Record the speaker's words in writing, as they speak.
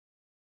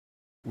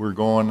We're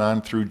going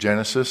on through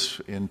Genesis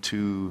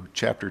into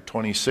chapter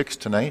 26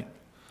 tonight.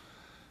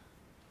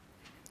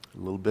 A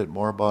little bit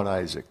more about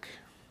Isaac.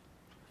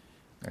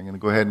 I'm going to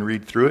go ahead and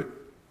read through it.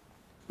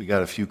 We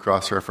got a few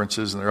cross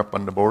references and they're up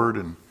on the board,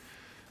 and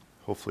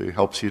hopefully it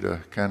helps you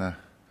to kind of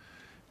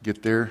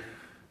get there.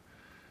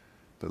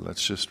 But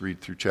let's just read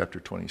through chapter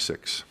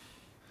 26.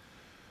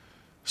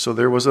 So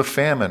there was a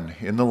famine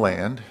in the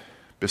land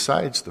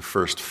besides the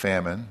first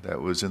famine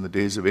that was in the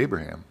days of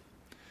Abraham.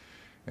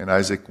 And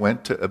Isaac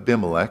went to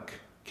Abimelech,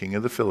 king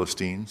of the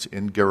Philistines,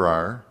 in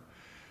Gerar.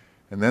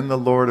 And then the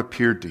Lord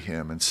appeared to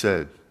him and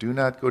said, "Do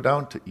not go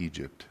down to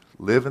Egypt.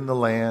 Live in the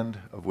land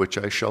of which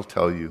I shall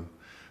tell you.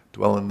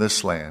 Dwell in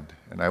this land,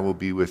 and I will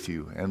be with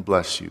you and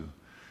bless you.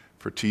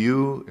 For to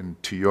you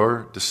and to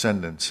your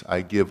descendants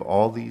I give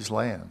all these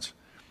lands.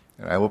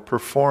 And I will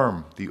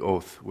perform the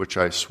oath which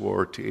I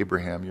swore to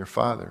Abraham your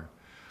father.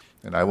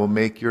 And I will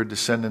make your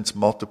descendants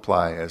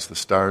multiply as the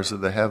stars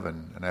of the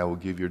heaven, and I will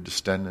give your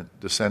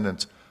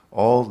descendants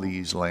all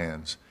these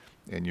lands,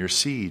 and your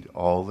seed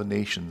all the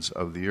nations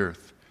of the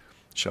earth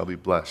shall be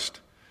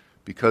blessed.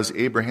 Because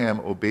Abraham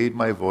obeyed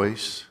my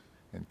voice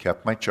and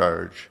kept my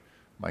charge,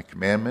 my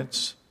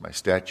commandments, my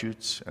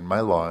statutes, and my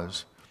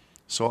laws,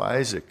 so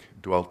Isaac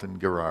dwelt in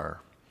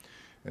Gerar.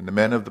 And the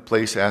men of the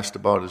place asked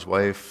about his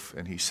wife,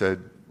 and he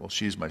said, well,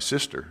 she's my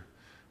sister.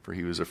 For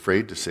he was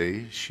afraid to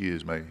say, she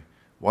is my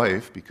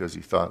wife, because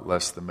he thought,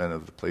 lest the men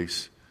of the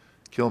place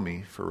kill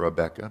me for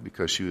Rebekah,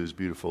 because she was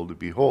beautiful to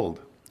behold.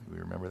 We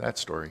remember that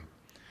story.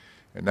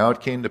 And now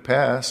it came to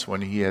pass,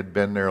 when he had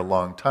been there a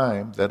long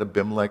time, that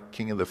Abimelech,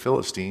 king of the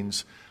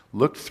Philistines,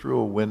 looked through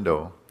a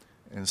window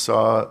and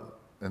saw,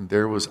 and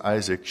there was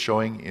Isaac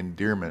showing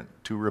endearment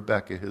to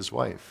Rebekah, his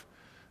wife.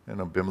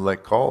 And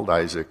Abimelech called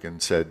Isaac and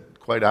said,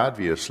 quite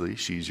obviously,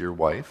 she's your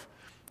wife.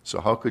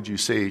 So how could you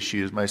say she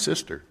is my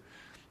sister?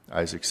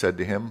 Isaac said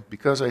to him,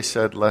 because I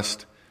said,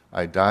 lest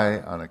I die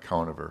on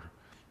account of her.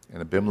 And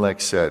Abimelech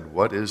said,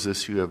 what is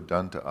this you have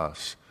done to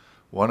us?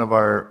 One of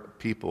our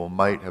people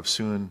might have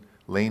soon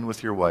lain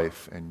with your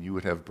wife, and you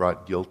would have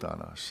brought guilt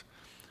on us.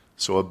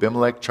 So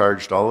Abimelech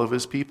charged all of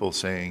his people,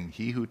 saying,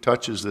 he who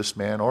touches this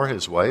man or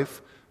his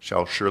wife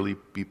shall surely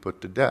be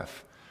put to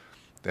death.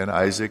 Then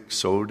Isaac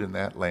sowed in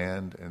that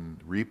land and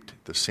reaped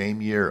the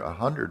same year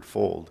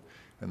 100-fold,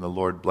 and the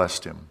Lord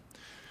blessed him.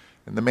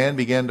 And the man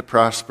began to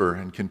prosper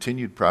and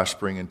continued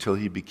prospering until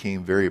he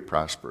became very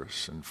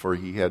prosperous. And for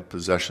he had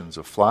possessions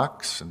of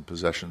flocks and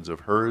possessions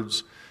of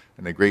herds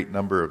and a great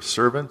number of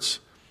servants.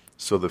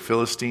 So the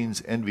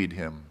Philistines envied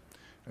him.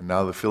 And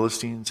now the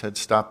Philistines had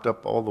stopped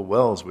up all the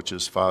wells which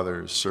his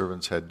father's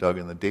servants had dug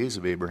in the days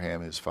of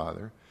Abraham his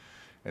father.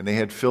 And they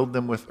had filled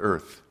them with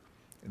earth.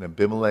 And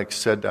Abimelech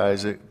said to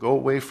Isaac, go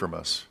away from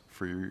us,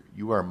 for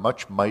you are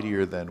much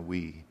mightier than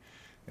we.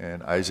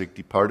 And Isaac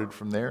departed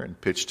from there and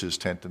pitched his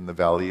tent in the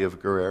valley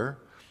of Gerar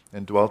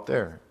and dwelt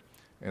there.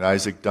 And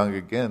Isaac dug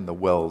again the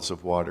wells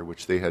of water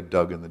which they had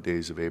dug in the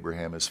days of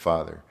Abraham his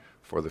father,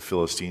 for the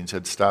Philistines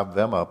had stopped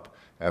them up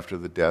after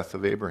the death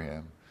of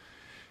Abraham.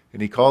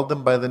 And he called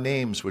them by the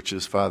names which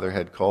his father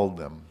had called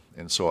them.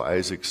 And so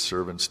Isaac's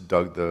servants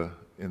dug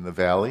in the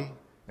valley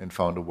and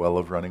found a well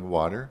of running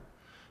water.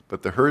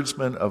 But the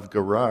herdsmen of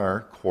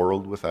Gerar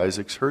quarreled with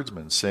Isaac's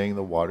herdsmen, saying,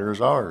 the water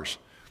is ours.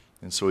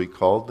 And so he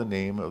called the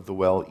name of the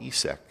well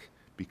Esek,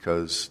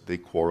 because they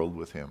quarreled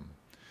with him.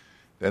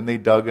 Then they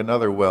dug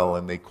another well,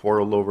 and they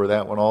quarreled over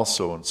that one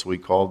also, and so he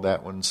called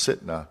that one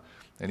Sitnah.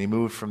 And he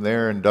moved from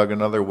there and dug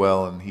another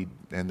well,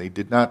 and they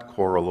did not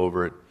quarrel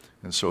over it,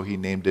 and so he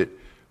named it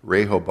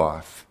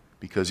Rehoboth,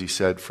 because he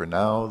said, for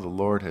now the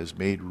Lord has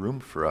made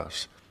room for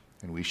us,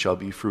 and we shall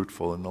be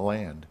fruitful in the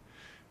land.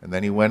 And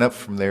then he went up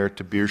from there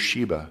to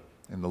Beersheba,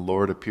 and the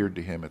Lord appeared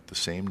to him at the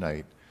same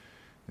night,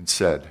 and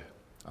said,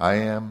 I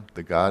am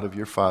the God of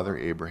your father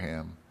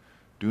Abraham.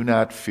 Do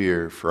not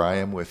fear, for I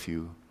am with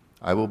you.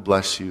 I will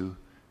bless you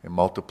and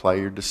multiply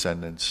your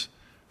descendants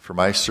for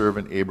my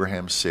servant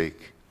Abraham's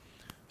sake.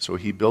 So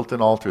he built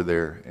an altar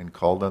there and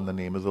called on the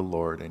name of the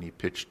Lord, and he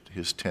pitched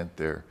his tent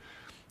there.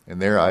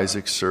 And there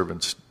Isaac's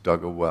servants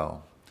dug a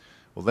well.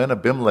 Well, then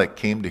Abimelech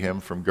came to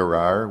him from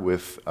Gerar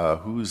with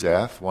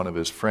Huzath, one of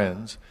his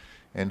friends,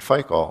 and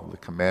Phicol, the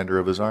commander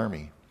of his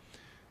army.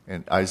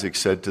 And Isaac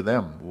said to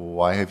them, well,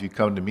 why have you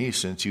come to me,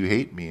 since you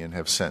hate me and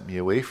have sent me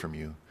away from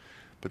you?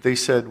 But they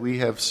said, we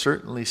have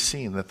certainly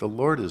seen that the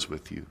Lord is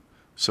with you.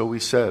 So we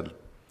said,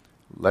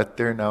 let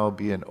there now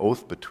be an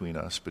oath between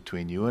us,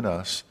 between you and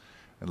us,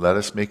 and let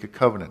us make a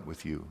covenant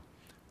with you,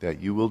 that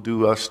you will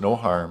do us no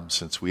harm,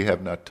 since we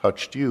have not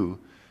touched you,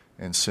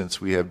 and since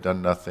we have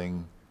done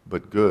nothing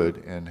but good,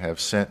 and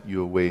have sent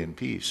you away in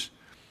peace.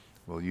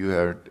 Well,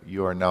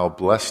 you are now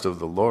blessed of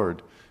the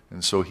Lord.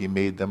 And so he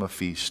made them a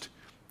feast,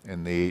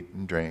 and they ate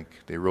and drank.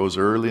 They rose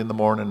early in the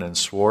morning and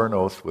swore an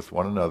oath with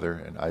one another,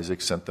 and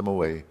Isaac sent them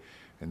away,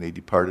 and they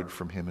departed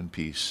from him in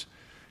peace.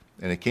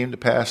 And it came to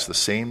pass the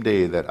same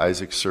day that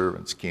Isaac's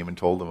servants came and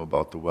told him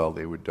about the well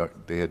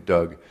they had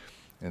dug,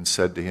 and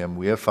said to him,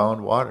 we have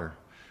found water.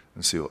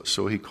 And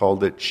so he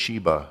called it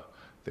Sheba.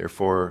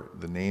 Therefore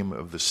the name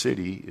of the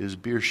city is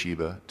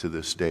Beersheba to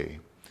this day.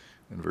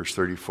 In verse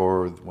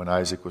 34, when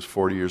Isaac was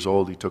 40 years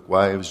old, he took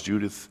wives,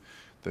 Judith,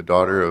 the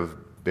daughter of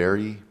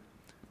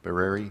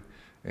Bereri,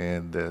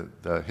 and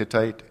the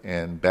Hittite,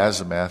 and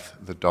Basemath,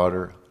 the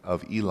daughter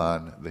of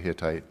Elon the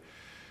Hittite.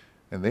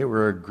 And they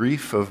were a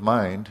grief of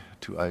mind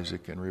to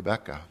Isaac and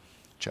Rebekah.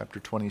 Chapter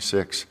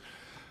 26.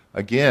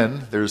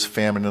 Again, there's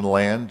famine in the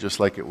land, just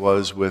like it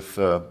was with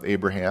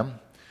Abraham.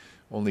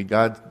 Only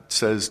God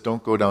says,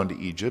 don't go down to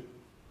Egypt.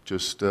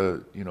 Just,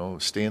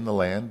 stay in the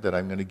land that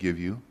I'm going to give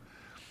you,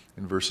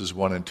 in verses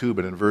 1 and 2.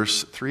 But in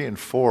verse 3 and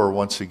 4,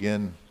 once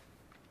again,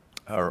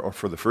 or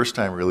for the first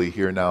time really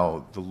here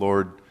now, the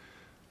Lord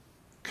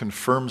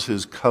confirms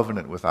his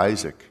covenant with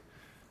Isaac.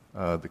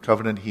 The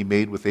covenant he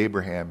made with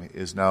Abraham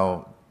is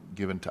now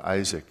given to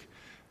Isaac.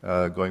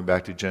 Going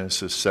back to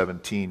Genesis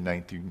 17,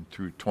 19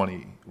 through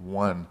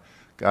 21,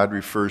 God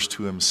refers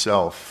to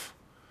himself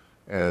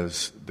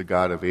as the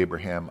God of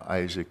Abraham,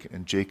 Isaac,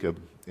 and Jacob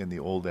in the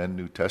Old and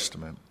New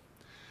Testament.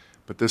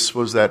 But this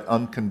was that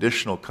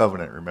unconditional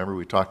covenant. Remember,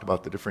 we talked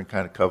about the different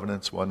kind of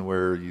covenants, one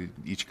where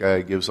each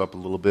guy gives up a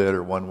little bit,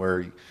 or one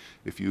where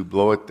if you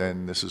blow it,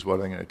 then this is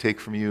what I'm going to take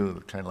from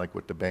you, kind of like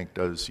what the bank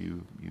does.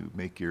 You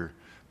make your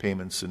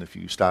payments, and if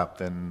you stop,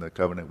 then the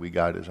covenant we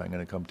got is I'm going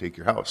to come take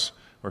your house,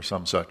 or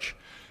some such.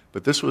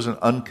 But this was an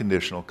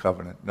unconditional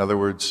covenant. In other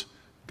words,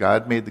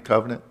 God made the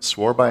covenant,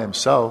 swore by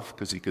himself,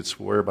 because he could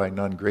swear by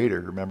none greater.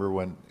 Remember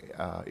when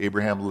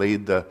Abraham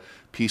laid the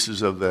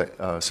pieces of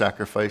the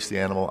sacrifice, the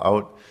animal,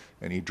 out,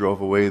 and he drove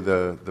away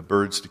the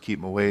birds to keep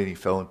him away, and he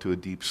fell into a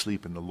deep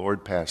sleep, and the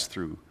Lord passed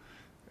through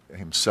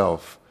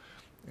himself.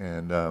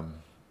 And the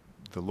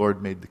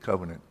Lord made the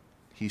covenant.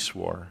 He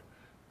swore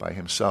by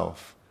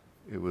himself.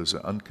 It was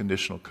an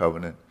unconditional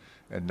covenant,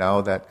 and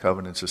now that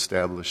covenant's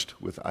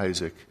established with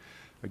Isaac,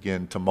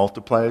 again, to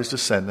multiply his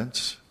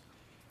descendants.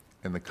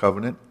 And the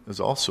covenant is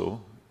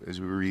also,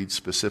 as we read,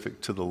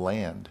 specific to the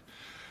land.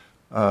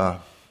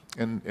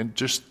 And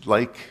just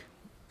like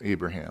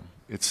Abraham,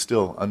 it's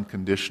still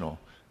unconditional.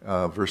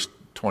 Verse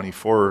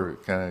 24,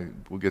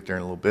 we'll get there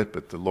in a little bit,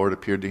 but the Lord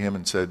appeared to him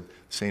and said,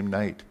 same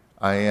night,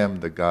 I am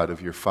the God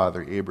of your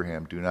father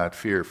Abraham. Do not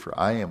fear, for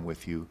I am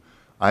with you.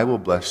 I will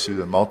bless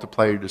you and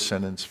multiply your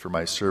descendants for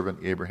my servant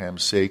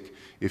Abraham's sake.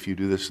 If you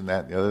do this and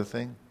that and the other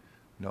thing,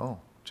 no,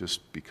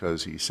 just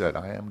because he said,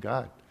 I am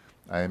God.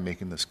 I am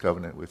making this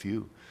covenant with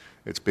you.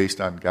 It's based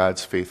on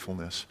God's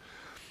faithfulness.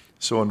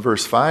 So in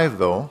verse 5,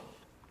 though,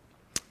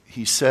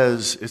 he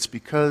says it's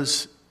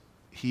because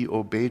he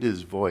obeyed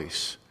his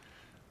voice,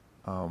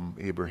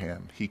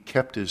 Abraham. He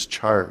kept his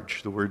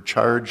charge. The word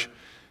charge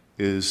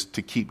is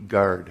to keep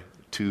guard,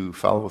 to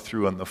follow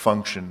through on the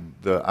function,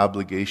 the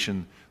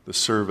obligation, the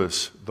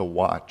service, the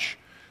watch.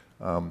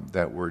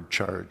 That word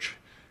charge.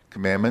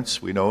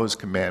 Commandments, we know as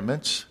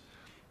commandments.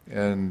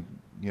 And,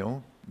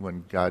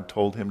 when God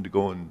told him to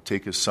go and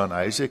take his son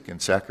Isaac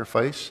and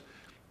sacrifice,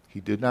 he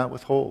did not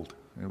withhold.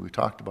 And we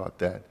talked about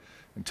that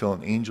until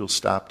an angel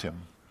stopped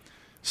him.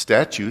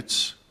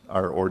 Statutes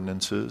are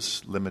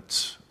ordinances,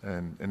 limits,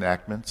 and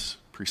enactments,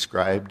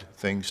 prescribed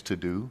things to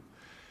do.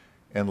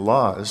 And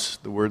laws,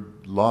 the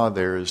word law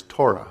there is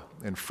Torah.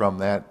 And from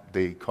that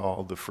they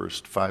call the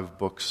first 5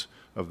 books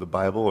of the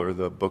Bible, or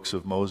the books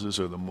of Moses,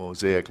 or the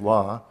Mosaic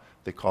Law,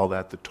 they call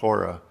that the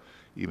Torah,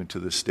 even to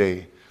this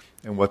day.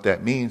 And what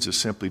that means is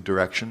simply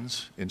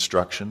directions,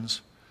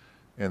 instructions,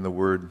 and the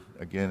word,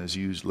 again, is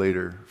used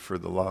later for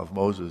the law of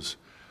Moses.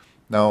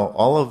 Now,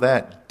 all of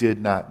that did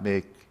not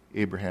make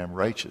Abraham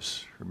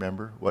righteous.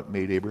 Remember what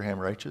made Abraham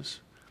righteous?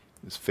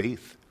 His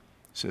faith.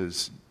 It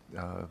says,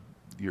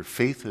 your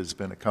faith has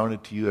been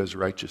accounted to you as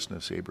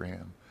righteousness,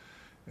 Abraham.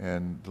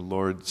 And the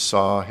Lord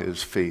saw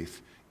his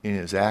faith in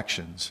his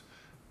actions,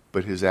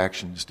 but his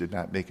actions did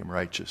not make him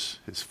righteous.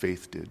 His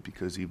faith did,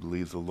 because he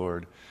believed the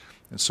Lord.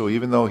 And so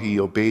even though he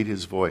obeyed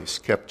his voice,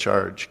 kept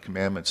charge,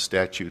 commandments,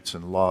 statutes,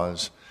 and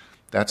laws,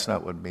 that's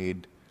not what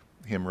made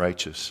him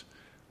righteous.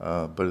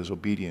 But his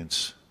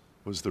obedience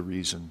was the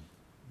reason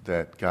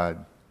that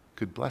God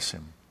could bless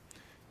him.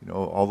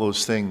 All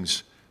those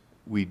things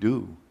we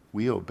do,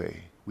 we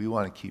obey. We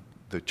want to keep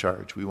the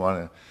charge. We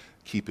want to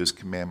keep his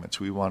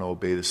commandments. We want to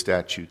obey the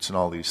statutes and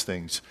all these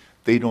things.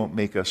 They don't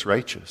make us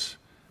righteous,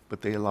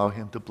 but they allow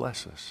him to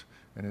bless us.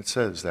 And it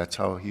says that's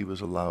how he was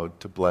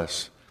allowed to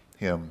bless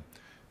him.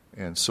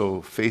 And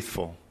so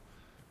faithful,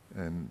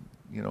 and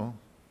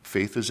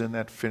faith is in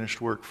that finished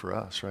work for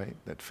us, right?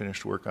 That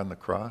finished work on the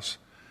cross.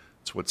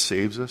 It's what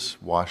saves us,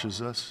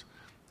 washes us,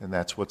 and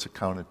that's what's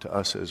accounted to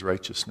us as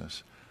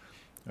righteousness.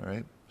 All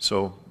right?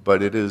 So,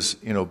 but it is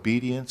in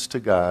obedience to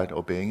God,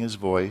 obeying his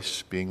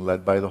voice, being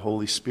led by the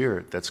Holy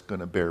Spirit, that's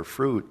going to bear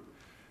fruit.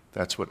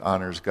 That's what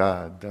honors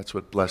God. That's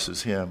what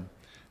blesses him.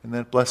 And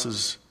that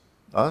blesses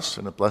us,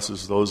 and it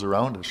blesses those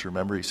around us.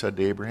 Remember, he said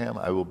to Abraham,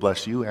 I will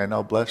bless you, and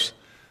I'll bless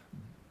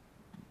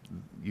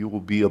you.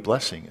 Will be a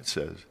blessing, it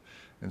says.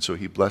 And so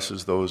he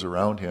blesses those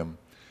around him.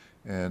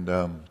 And,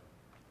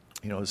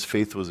 his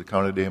faith was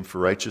accounted to him for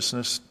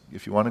righteousness.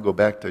 If you want to go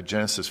back to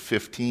Genesis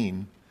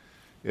 15,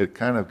 it's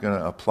kind of going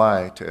to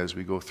apply to as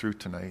we go through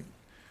tonight.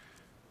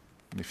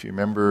 And if you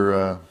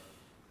remember,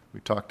 we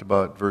talked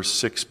about verse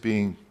 6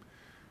 being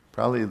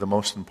probably the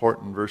most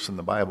important verse in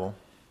the Bible.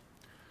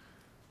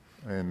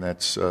 And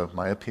that's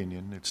my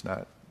opinion. It's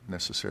not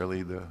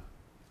necessarily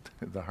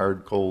the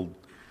hard, cold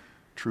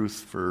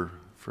truth for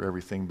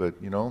everything. But,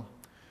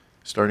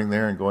 starting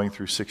there and going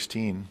through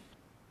 16,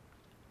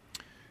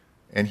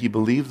 and he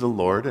believed the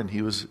Lord, and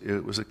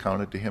it was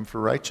accounted to him for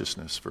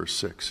righteousness, verse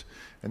 6.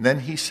 And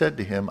then he said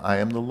to him, I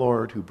am the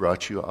Lord who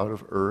brought you out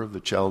of Ur of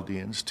the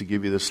Chaldeans to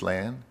give you this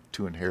land,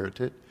 to inherit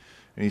it.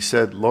 And he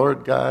said,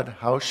 Lord God,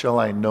 how shall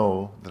I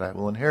know that I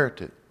will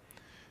inherit it?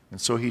 And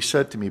so he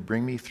said to me,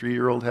 bring me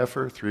 3-year-old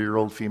heifer,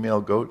 3-year-old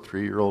female goat,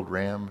 3-year-old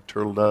ram,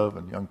 turtle dove,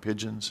 and young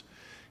pigeons.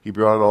 He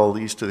brought all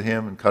these to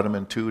him and cut them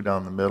in two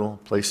down the middle,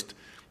 placed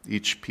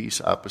each piece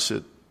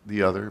opposite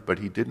the other, but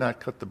he did not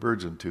cut the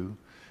birds in two.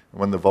 And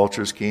when the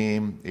vultures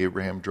came,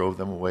 Abraham drove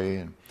them away.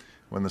 And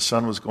when the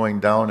sun was going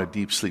down, a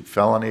deep sleep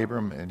fell on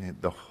Abram,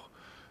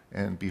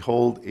 and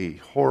behold, a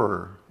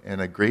horror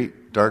and a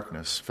great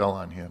darkness fell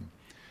on him.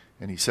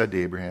 And he said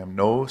to Abraham,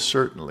 know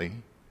certainly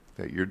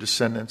that your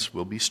descendants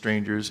will be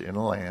strangers in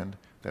a land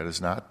that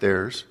is not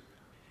theirs.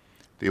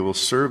 They will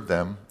serve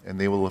them, and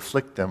they will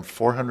afflict them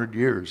 400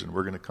 years, and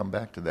we're going to come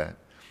back to that.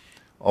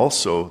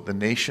 Also, the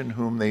nation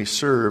whom they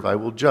serve I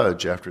will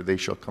judge after they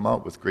shall come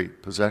out with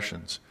great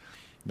possessions.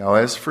 Now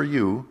as for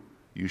you,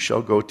 you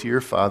shall go to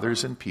your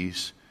fathers in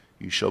peace.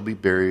 You shall be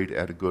buried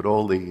at a good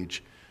old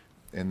age.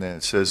 And then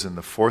it says, in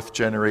the 4th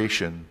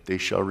generation they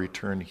shall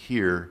return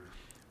here,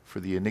 for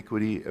the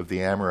iniquity of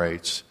the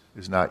Amorites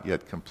is not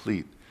yet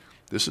complete.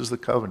 This is the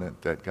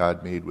covenant that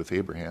God made with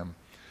Abraham.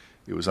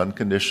 It was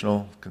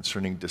unconditional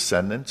concerning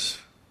descendants,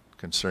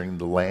 concerning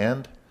the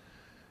land,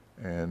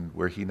 and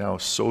where he now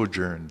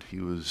sojourned. He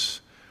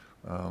was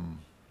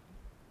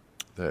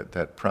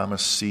that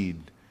promised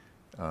seed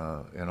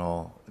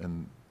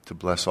and to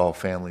bless all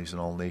families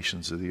and all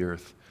nations of the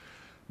earth.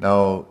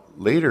 Now,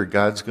 later,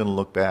 God's going to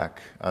look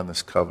back on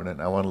this covenant.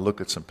 I want to look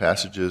at some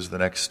passages, the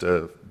next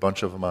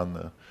bunch of them on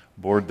the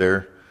board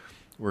there.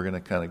 We're going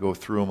to kind of go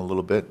through them a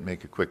little bit and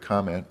make a quick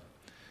comment.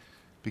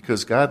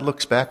 Because God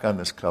looks back on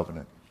this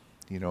covenant.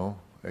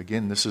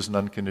 Again, this is an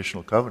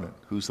unconditional covenant.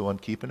 Who's the one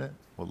keeping it?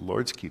 Well, the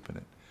Lord's keeping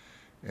it.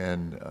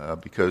 And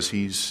because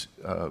he's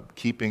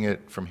keeping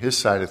it from his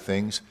side of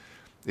things,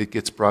 it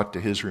gets brought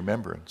to his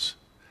remembrance.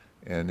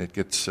 And it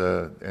gets,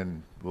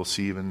 and we'll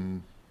see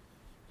even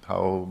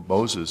how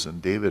Moses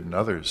and David and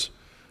others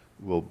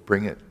will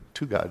bring it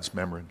to God's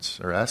remembrance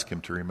or ask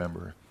him to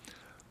remember.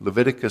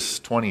 Leviticus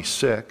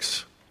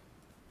 26,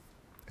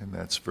 and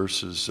that's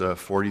verses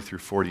 40 through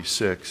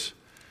 46.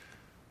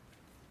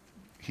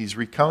 He's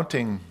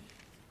recounting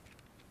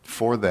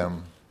for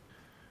them,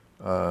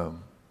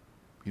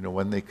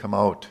 when they come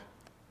out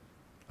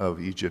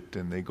of Egypt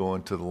and they go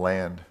into the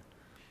land,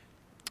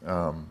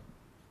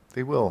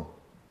 they will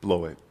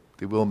blow it.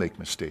 They will make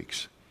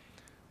mistakes.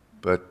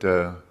 But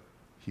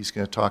he's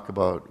going to talk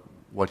about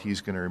what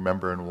he's going to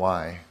remember and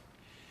why.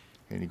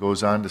 And he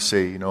goes on to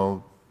say,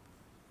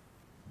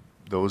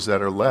 those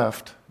that are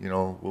left,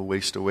 will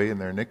waste away in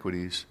their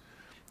iniquities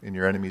in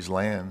your enemies'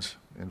 lands.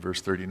 In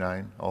verse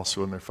 39,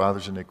 also in their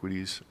fathers'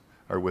 iniquities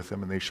are with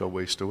them, and they shall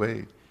waste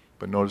away.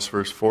 But notice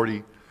verse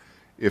 40,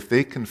 if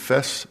they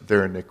confess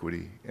their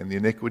iniquity and the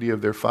iniquity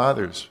of their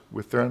fathers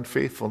with their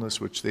unfaithfulness,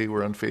 which they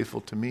were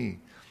unfaithful to me,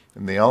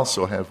 and they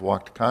also have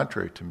walked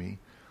contrary to me,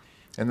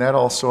 and that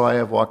also I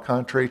have walked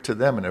contrary to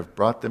them, and have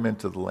brought them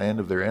into the land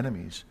of their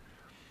enemies.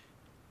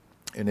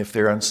 And if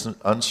their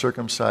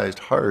uncircumcised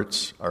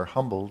hearts are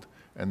humbled,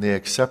 and they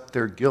accept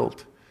their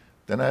guilt,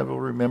 then I will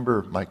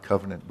remember my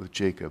covenant with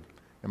Jacob,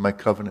 and my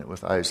covenant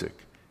with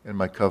Isaac, and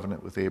my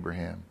covenant with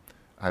Abraham.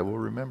 I will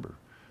remember.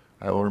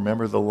 I will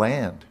remember the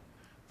land.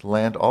 The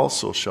land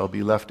also shall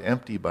be left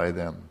empty by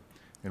them,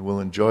 and will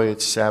enjoy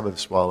its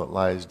Sabbaths while it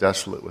lies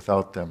desolate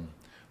without them.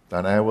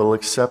 Then I will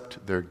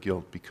accept their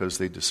guilt, because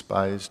they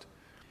despised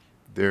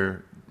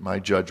my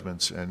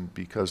judgments, and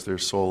because their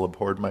soul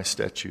abhorred my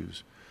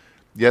statutes.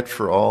 Yet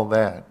for all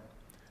that,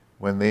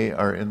 when they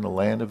are in the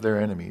land of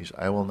their enemies,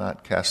 I will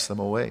not cast them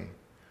away,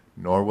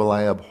 nor will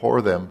I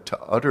abhor them to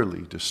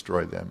utterly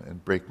destroy them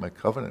and break my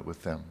covenant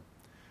with them.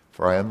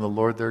 For I am the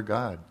Lord their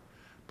God.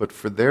 But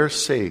for their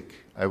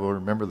sake I will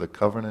remember the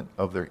covenant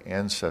of their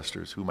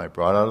ancestors, whom I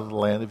brought out of the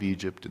land of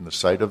Egypt in the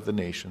sight of the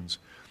nations,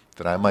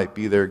 that I might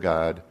be their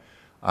God.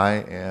 I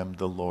am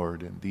the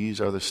Lord. And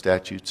these are the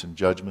statutes and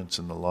judgments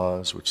and the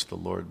laws which the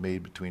Lord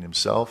made between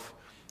himself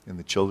and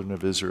the children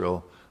of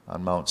Israel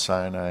on Mount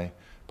Sinai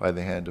by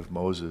the hand of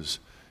Moses.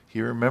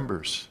 He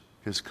remembers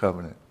his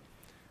covenant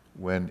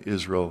when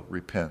Israel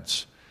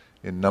repents.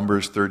 In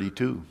Numbers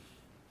 32,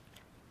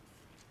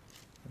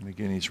 and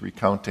again he's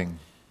recounting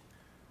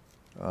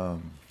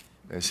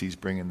as he's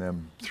bringing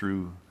them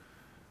through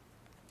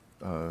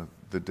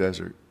the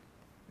desert,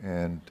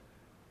 and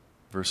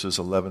verses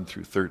 11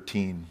 through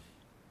 13,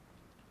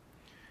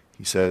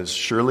 he says,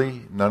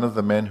 surely none of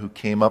the men who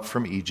came up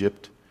from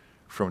Egypt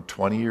from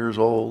 20 years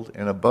old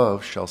and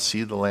above shall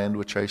see the land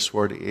which I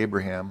swore to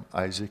Abraham,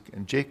 Isaac,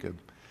 and Jacob,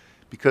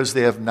 because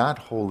they have not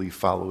wholly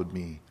followed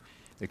me,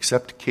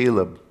 except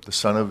Caleb, the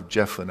son of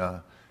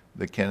Jephunneh,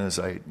 the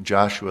Kenizzite, and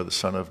Joshua the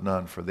son of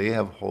Nun, for they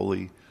have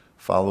wholly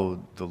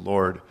followed the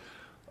Lord.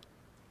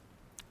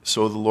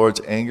 So the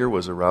Lord's anger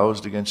was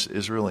aroused against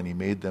Israel, and he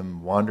made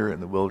them wander in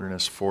the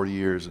wilderness 40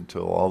 years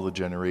until all the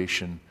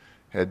generation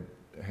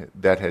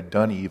that had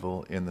done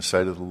evil in the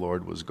sight of the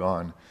Lord was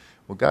gone.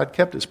 Well, God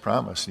kept his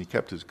promise, and he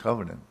kept his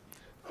covenant.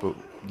 But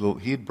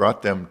he had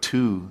brought them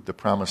to the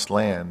promised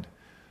land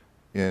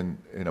in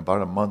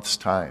about a month's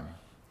time.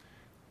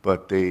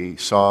 But they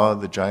saw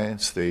the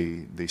giants,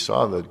 they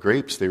saw the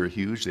grapes, they were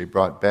huge. They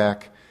brought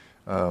back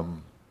a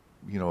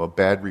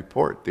bad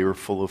report. They were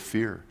full of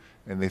fear.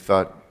 And they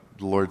thought,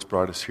 the Lord's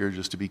brought us here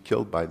just to be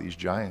killed by these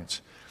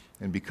giants.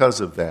 And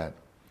because of that,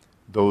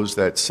 those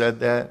that said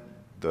that,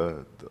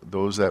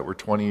 those that were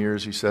 20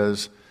 years, he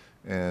says,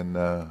 and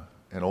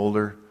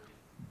older,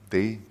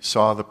 they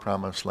saw the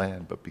promised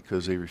land, but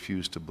because they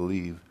refused to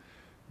believe,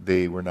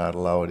 they were not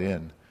allowed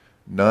in.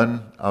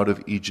 None out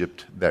of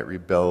Egypt that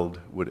rebelled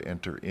would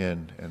enter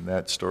in. And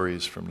that story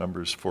is from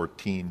Numbers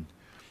 14,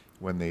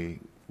 when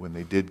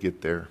they did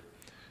get there.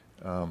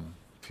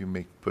 If you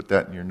may put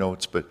that in your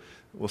notes. But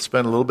we'll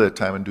spend a little bit of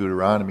time in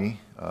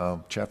Deuteronomy,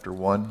 chapter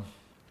 1,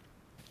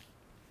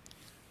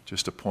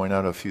 just to point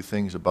out a few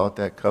things about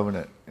that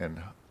covenant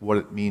and what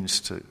it means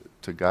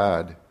to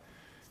God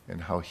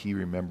and how he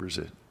remembers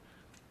it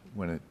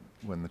when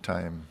the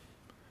time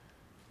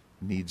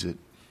needs it.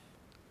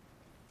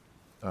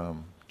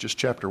 Just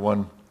chapter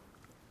 1,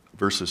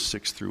 verses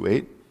 6 through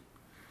 8.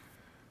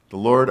 The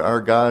Lord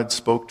our God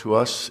spoke to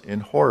us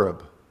in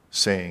Horeb,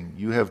 saying,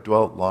 You have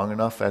dwelt long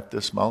enough at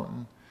this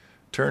mountain.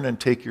 Turn and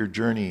take your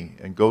journey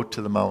and go to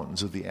the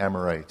mountains of the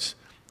Amorites,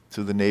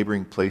 to the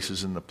neighboring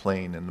places in the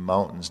plain and the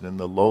mountains, and in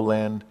the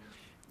lowland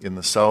in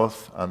the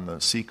south on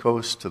the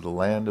seacoast, to the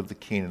land of the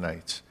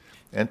Canaanites,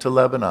 and to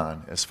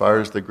Lebanon, as far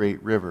as the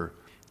great river,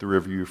 the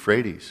river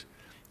Euphrates.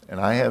 And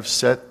I have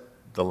set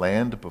the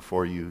land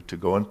before you to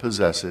go and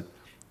possess it,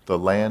 the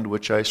land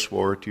which I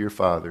swore to your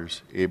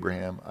fathers,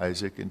 Abraham,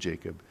 Isaac, and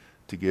Jacob,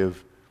 to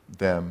give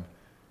them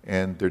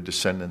and their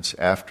descendants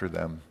after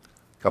them.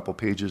 A couple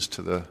pages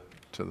to the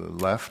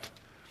left.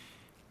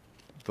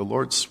 The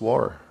Lord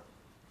swore.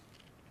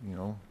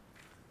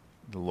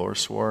 The Lord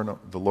swore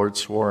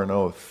an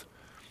oath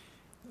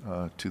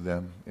to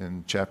them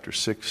in chapter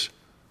 6,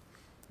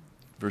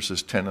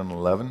 verses 10 and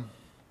 11.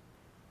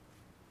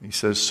 He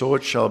says, So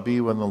it shall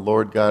be when the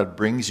Lord God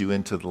brings you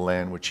into the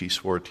land which he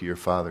swore to your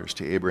fathers,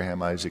 to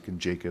Abraham, Isaac, and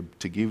Jacob,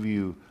 to give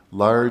you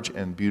large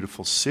and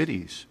beautiful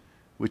cities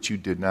which you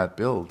did not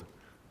build,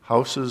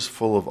 houses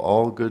full of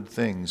all good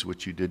things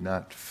which you did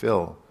not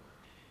fill,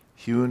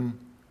 hewn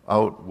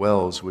out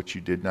wells which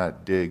you did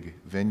not dig,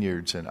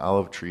 vineyards and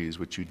olive trees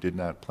which you did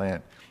not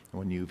plant,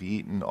 when you've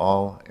eaten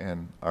all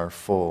and are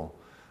full.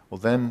 Well,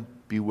 then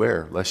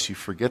beware, lest you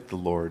forget the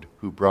Lord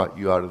who brought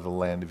you out of the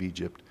land of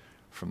Egypt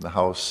from the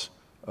house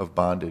of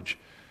bondage.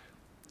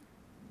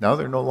 Now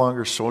they're no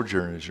longer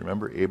sojourners.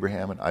 Remember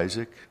Abraham and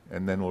Isaac?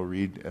 And then we'll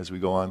read as we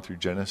go on through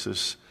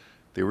Genesis,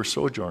 they were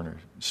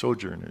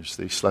sojourners.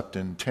 They slept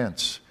in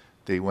tents.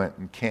 They went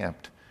and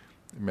camped.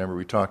 Remember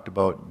we talked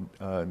about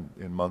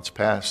in months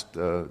past,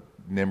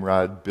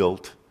 Nimrod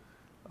built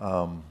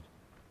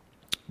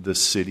the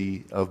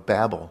city of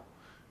Babel,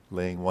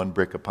 laying one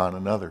brick upon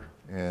another.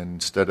 And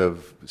instead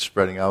of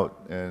spreading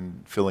out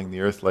and filling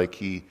the earth like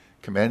he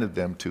commanded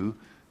them to,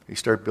 they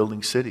start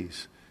building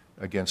cities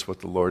against what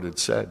the Lord had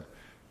said,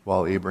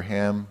 while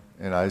Abraham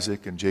and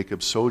Isaac and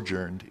Jacob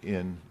sojourned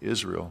in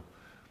Israel.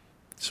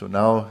 So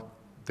now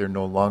they're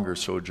no longer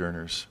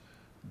sojourners.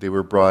 They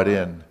were brought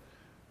in.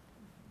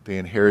 They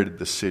inherited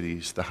the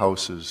cities, the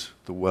houses,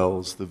 the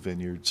wells, the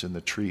vineyards, and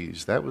the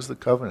trees. That was the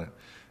covenant.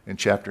 In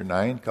chapter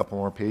 9, a couple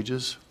more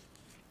pages,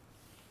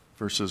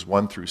 verses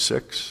 1 through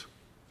 6,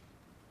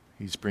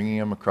 he's bringing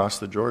them across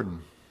the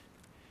Jordan.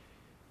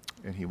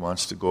 And he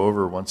wants to go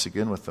over once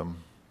again with them,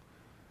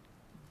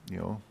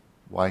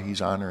 why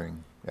he's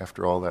honoring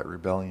after all that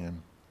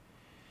rebellion.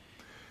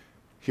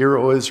 Hear,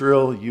 O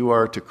Israel, you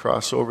are to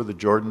cross over the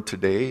Jordan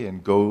today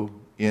and go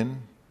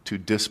in to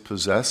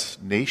dispossess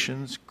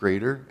nations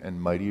greater and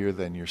mightier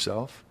than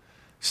yourself,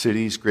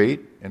 cities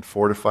great and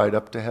fortified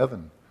up to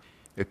heaven,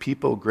 a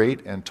people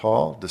great and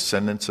tall,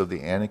 descendants of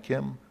the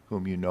Anakim,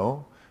 whom you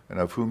know, and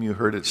of whom you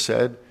heard it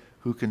said,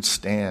 who can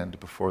stand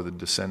before the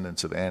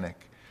descendants of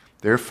Anak?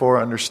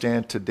 Therefore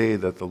understand today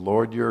that the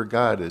Lord your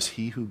God is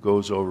he who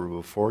goes over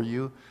before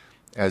you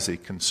as a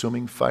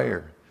consuming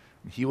fire.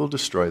 He will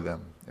destroy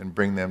them and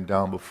bring them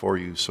down before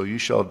you. So you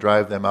shall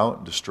drive them out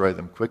and destroy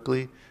them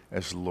quickly,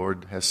 as the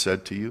Lord has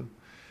said to you.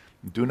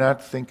 Do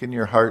not think in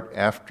your heart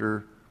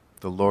after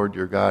the Lord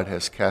your God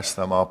has cast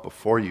them out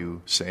before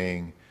you,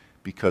 saying,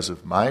 because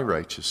of my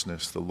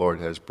righteousness the Lord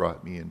has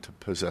brought me in to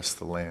possess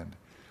the land.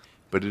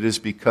 But it is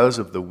because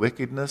of the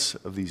wickedness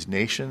of these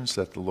nations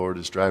that the Lord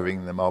is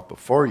driving them out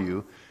before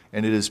you,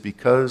 and it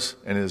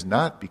is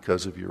not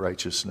because of your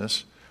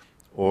righteousness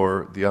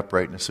or the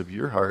uprightness of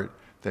your heart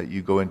that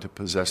you go in to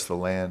possess the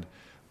land,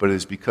 but it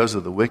is because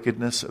of the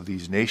wickedness of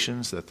these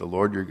nations that the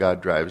Lord your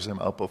God drives them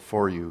out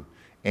before you,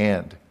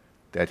 and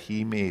that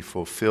he may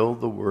fulfill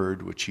the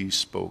word which he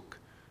spoke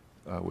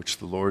which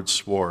the Lord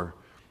swore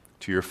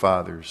to your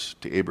fathers,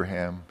 to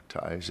Abraham,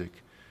 to Isaac,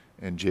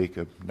 and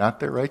Jacob, not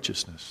their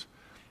righteousness.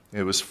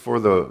 It was for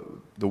the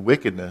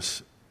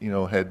wickedness,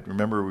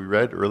 remember we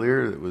read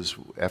earlier, it was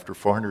after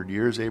 400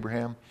 years,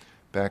 Abraham,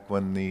 back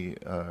when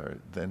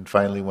then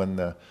finally when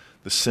the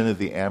sin of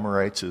the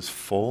Amorites is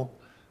full,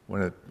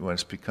 when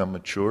it's become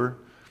mature,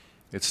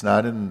 it's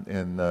not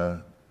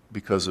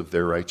because of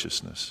their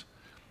righteousness.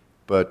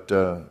 But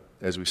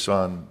as we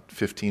saw in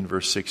 15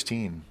 verse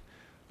 16,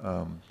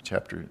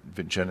 chapter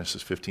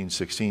Genesis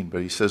 15:16,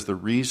 but he says the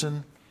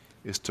reason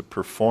is to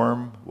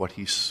perform what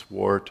he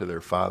swore to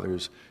their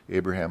fathers,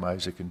 Abraham,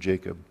 Isaac, and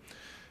Jacob.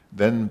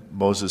 Then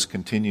Moses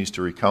continues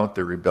to recount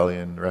their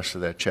rebellion, the rest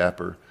of that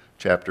chapter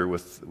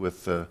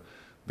with the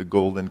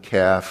golden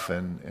calf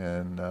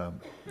and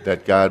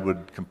that God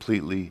would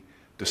completely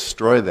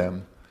destroy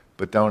them.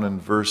 But down in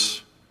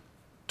verse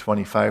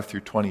 25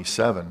 through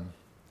 27,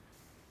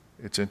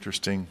 it's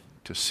interesting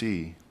to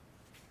see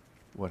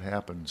what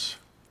happens.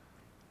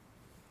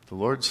 The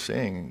Lord's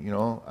saying,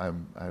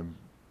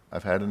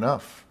 I've had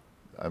enough.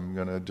 I'm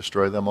going to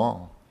destroy them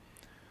all.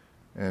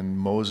 And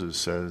Moses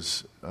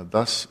says,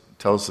 thus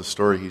tells the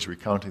story, he's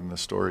recounting the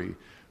story.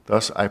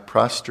 Thus I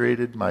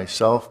prostrated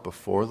myself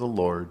before the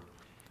Lord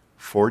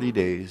 40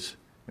 days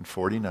and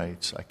 40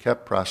 nights. I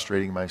kept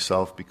prostrating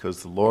myself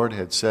because the Lord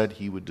had said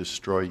he would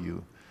destroy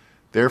you.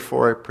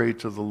 Therefore I prayed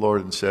to the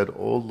Lord and said,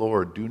 O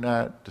Lord, do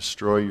not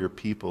destroy your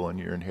people and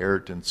your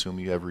inheritance whom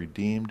you have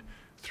redeemed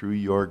through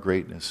your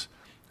greatness,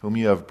 whom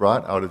you have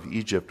brought out of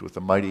Egypt with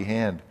a mighty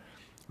hand.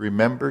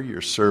 Remember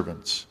your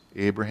servants,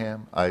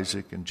 Abraham,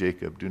 Isaac, and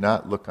Jacob. Do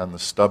not look on the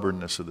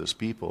stubbornness of this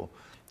people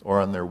or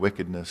on their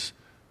wickedness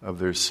of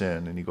their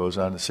sin. And he goes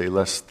on to say,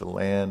 lest the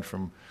land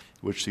from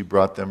which he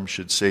brought them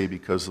should say,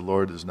 because the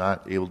Lord is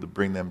not able to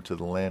bring them to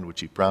the land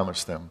which he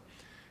promised them,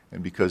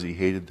 and because he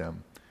hated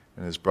them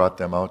and has brought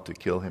them out to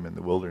kill him in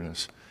the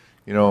wilderness.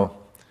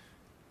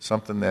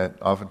 Something that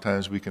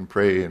oftentimes we can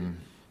pray, and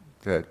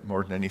that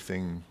more than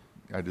anything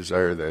I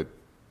desire that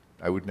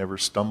I would never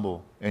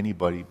stumble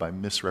anybody by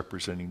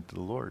misrepresenting to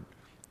the Lord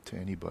to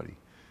anybody.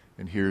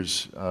 And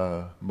here's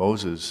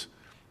Moses,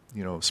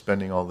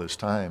 spending all this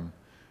time.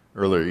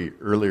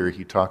 Earlier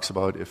he talks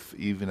about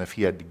even if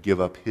he had to give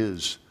up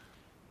his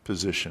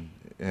position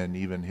and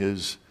even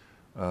his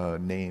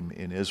name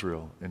in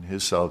Israel and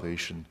his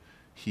salvation,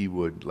 he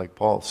would, like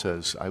Paul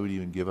says, I would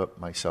even give up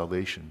my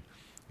salvation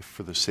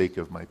for the sake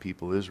of my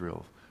people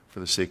Israel, for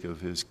the sake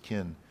of his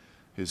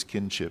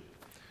kinship.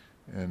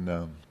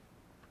 And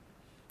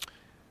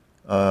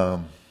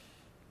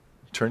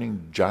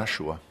turning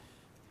Joshua.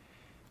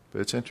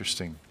 But it's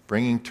interesting.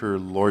 Bringing to the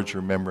Lord's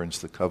remembrance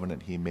the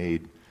covenant he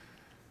made.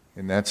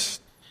 And that's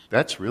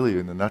really,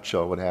 in a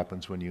nutshell, what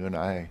happens when you and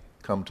I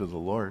come to the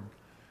Lord.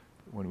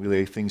 When we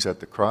lay things at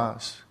the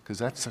cross. Because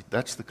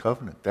that's the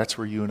covenant. That's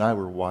where you and I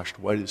were washed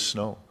white as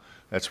snow.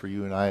 That's where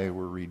you and I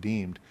were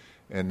redeemed.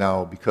 And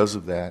now, because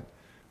of that,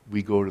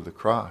 we go to the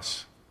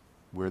cross,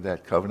 where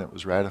that covenant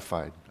was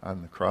ratified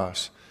on the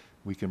cross.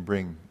 We can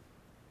bring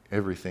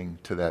everything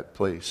to that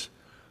place.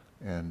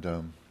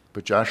 And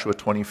but Joshua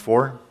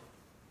 24,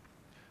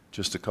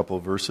 just a couple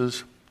of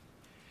verses.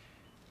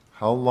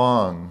 How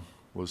long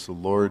was the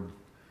Lord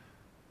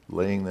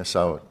laying this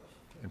out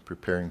and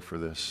preparing for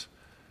this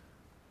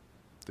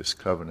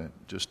covenant?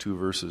 Just 2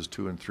 verses,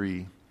 2 and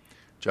 3.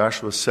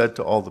 Joshua said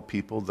to all the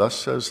people, thus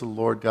says the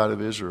Lord God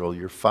of Israel,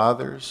 your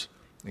fathers,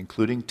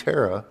 including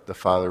Terah, the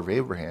father of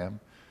Abraham,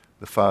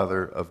 the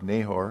father of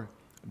Nahor,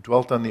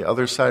 dwelt on the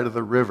other side of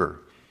the river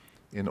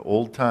in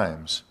old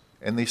times,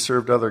 and they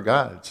served other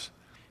gods.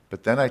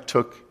 But then I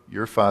took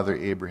your father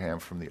Abraham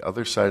from the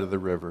other side of the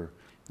river,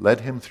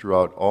 led him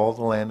throughout all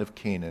the land of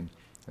Canaan,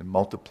 and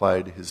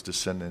multiplied his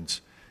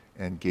descendants,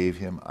 and gave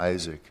him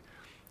Isaac.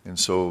 And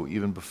so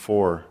even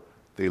before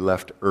they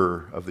left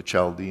Ur of the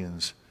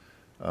Chaldeans,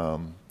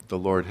 the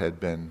Lord had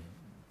been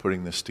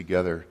putting this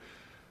together.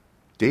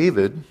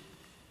 David,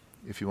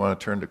 if you want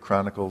to turn to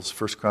 1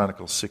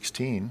 Chronicles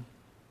 16,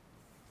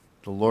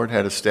 the Lord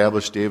had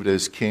established David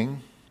as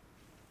king,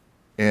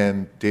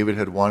 and David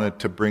had wanted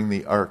to bring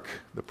the ark,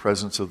 the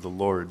presence of the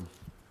Lord,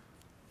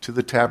 to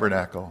the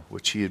tabernacle,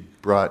 which he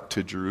had brought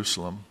to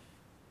Jerusalem,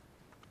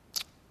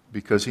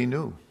 because he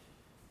knew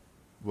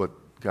what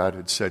God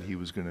had said he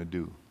was going to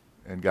do.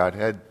 And God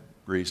had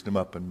raised him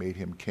up and made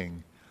him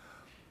king.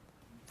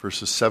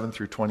 Verses 7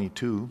 through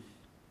 22,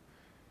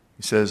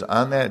 he says,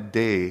 on that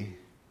day,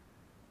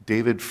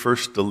 David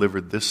first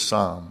delivered this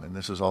psalm, and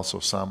this is also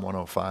Psalm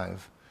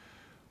 105,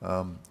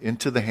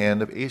 into the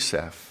hand of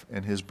Asaph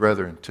and his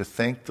brethren to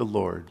thank the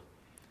Lord.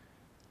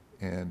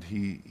 And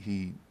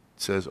he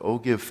says, oh,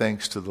 give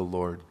thanks to the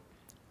Lord.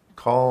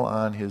 Call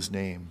on his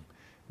name.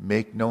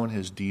 Make known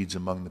his deeds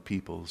among the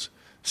peoples.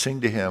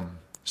 Sing to him.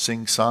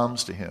 Sing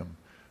psalms to him.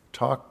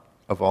 Talk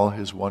of all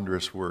his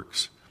wondrous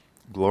works.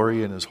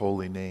 Glory in his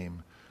holy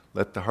name.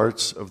 Let the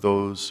hearts of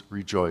those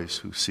rejoice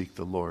who seek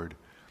the Lord.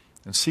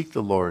 And seek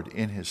the Lord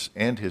in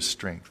his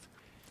strength.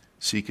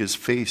 Seek his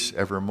face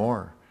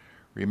evermore.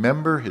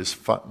 Remember his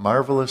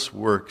marvelous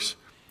works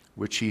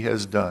which he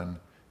has done,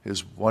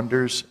 his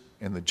wonders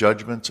and the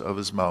judgments of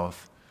his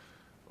mouth.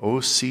 O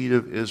seed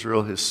of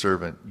Israel, his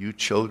servant, you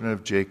children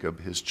of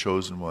Jacob, his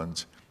chosen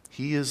ones.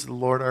 He is the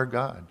Lord our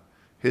God.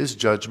 His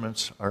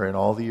judgments are in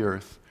all the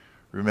earth.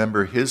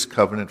 Remember his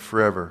covenant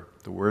forever,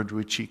 the word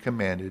which he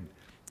commanded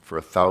for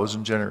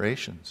 1,000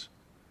 generations,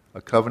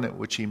 a covenant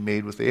which he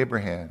made with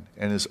Abraham,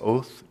 and his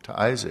oath to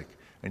Isaac,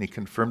 and he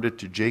confirmed it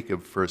to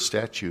Jacob for a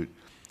statute,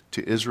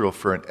 to Israel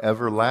for an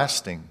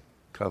everlasting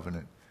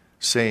covenant,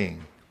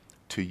 saying,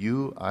 to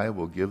you I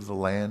will give the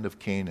land of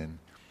Canaan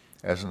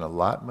as an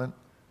allotment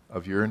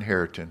of your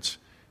inheritance.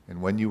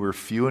 And when you were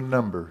few in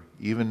number,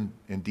 even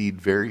indeed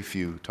very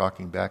few,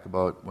 talking back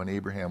about when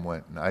Abraham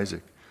went and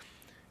Isaac,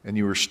 and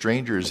you were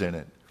strangers in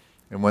it,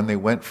 and when they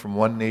went from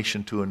one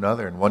nation to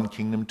another and one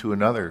kingdom to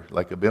another,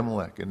 like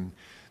Abimelech, and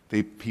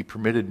he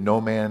permitted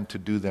no man to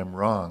do them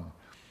wrong.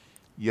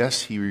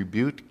 Yes, he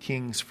rebuked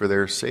kings for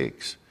their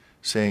sakes,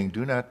 saying,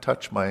 do not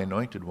touch my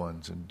anointed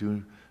ones, and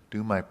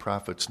do my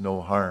prophets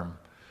no harm.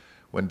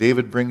 When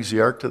David brings the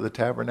ark to the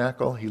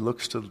tabernacle, he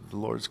looks to the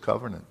Lord's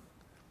covenant.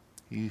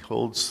 He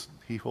holds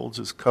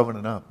his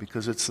covenant up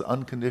because it's the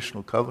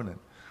unconditional covenant.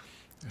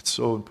 It's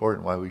so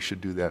important why we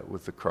should do that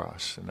with the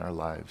cross in our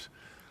lives.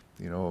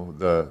 You know,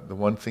 the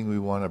one thing we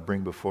want to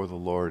bring before the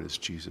Lord is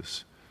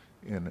Jesus,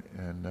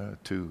 and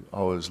to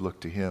always look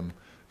to him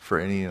for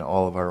any and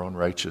all of our own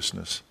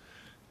righteousness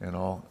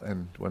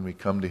and when we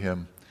come to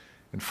him.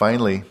 And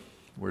finally,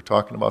 we're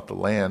talking about the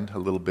land a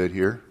little bit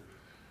here,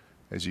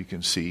 as you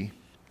can see.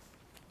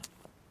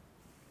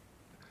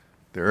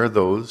 There are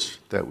those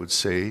that would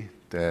say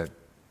that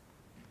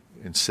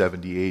in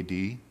 70 AD,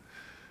 you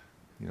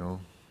know,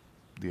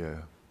 the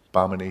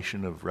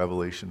abomination of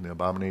revelation, the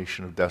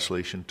abomination of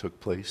desolation took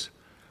place,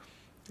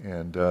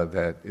 and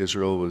that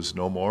Israel was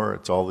no more.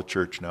 It's all the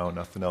church now,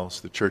 nothing else.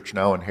 The church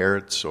now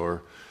inherits,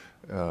 or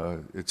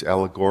it's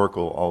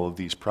allegorical, all of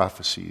these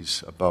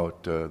prophecies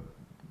about the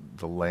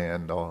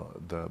land,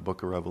 the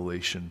book of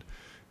Revelation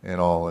and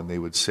all. And they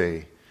would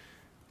say,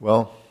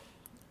 well,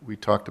 we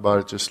talked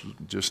about it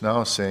just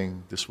now,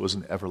 saying this was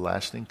an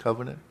everlasting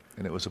covenant,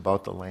 and it was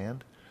about the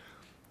land.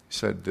 He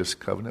said this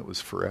covenant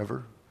was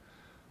forever.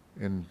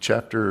 In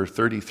chapter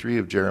 33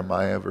 of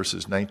Jeremiah,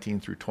 verses 19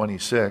 through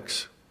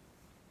 26, it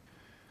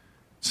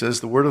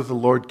says, the word of the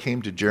Lord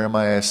came to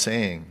Jeremiah,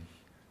 saying,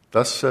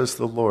 thus says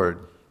the Lord,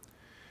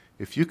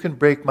 if you can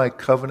break my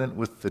covenant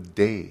with the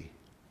day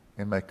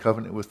and my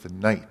covenant with the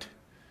night,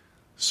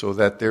 so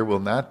that there will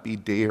not be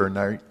day or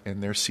night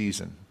in their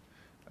season.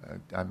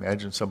 I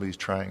imagine somebody's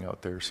trying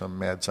out there, some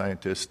mad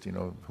scientist, you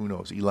know, who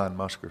knows, Elon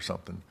Musk or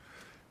something.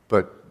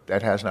 But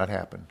that has not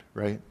happened,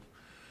 right?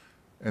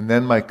 And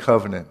then my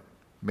covenant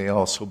may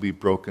also be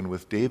broken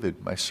with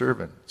David, my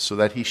servant, so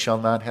that he shall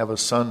not have a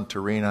son to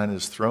reign on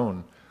his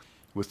throne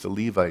with the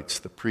Levites,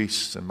 the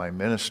priests, and my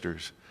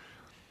ministers.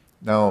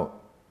 Now,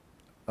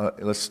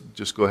 let's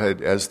just go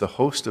ahead. As the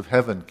host of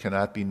heaven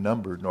cannot be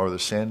numbered, nor the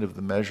sand of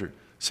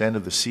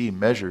the sea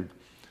measured,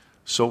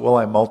 so will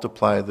I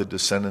multiply the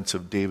descendants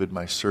of David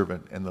my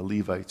servant and the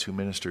Levites who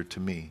minister to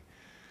me.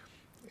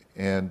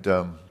 And,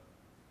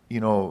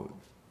 you know,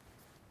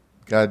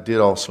 God did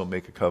also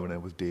make a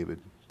covenant with David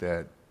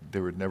that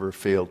there would never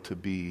fail to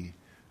be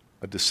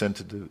a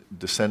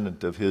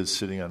descendant of his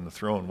sitting on the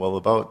throne. Well,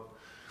 about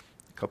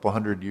a couple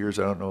hundred years,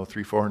 I don't know,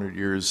 300-400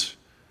 years,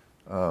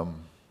 or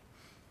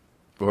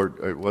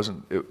it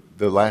wasn't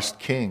the last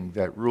king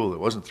that ruled. It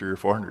wasn't 300 or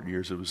 400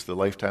 years. It was the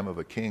lifetime of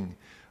a king,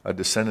 a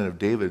descendant of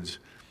David's.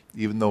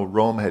 Even though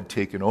Rome had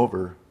taken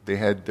over, they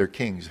had their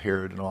kings,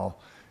 Herod and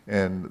all.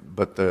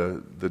 But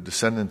the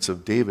descendants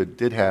of David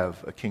did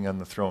have a king on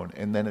the throne,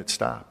 and then it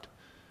stopped.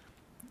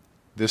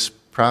 This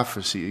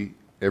prophecy,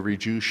 every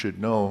Jew should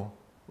know,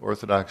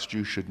 Orthodox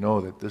Jew should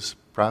know, that this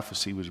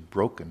prophecy was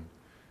broken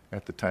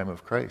at the time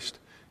of Christ,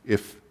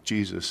 if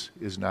Jesus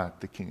is not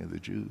the King of the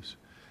Jews.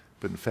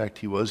 But in fact,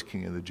 he was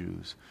King of the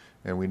Jews.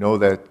 And we know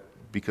that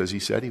because he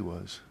said he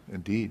was,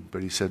 indeed.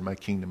 But he said, my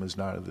kingdom is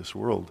not of this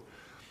world.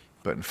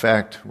 But in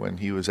fact, when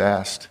he was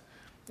asked,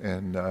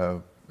 and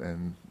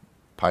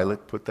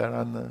Pilate put that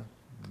on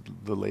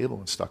the label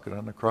and stuck it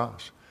on the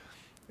cross.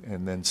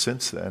 And then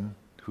since then,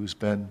 who's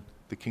been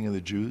the King of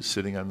the Jews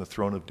sitting on the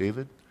throne of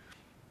David?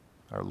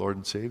 Our Lord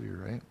and Savior,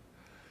 right?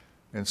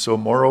 And so,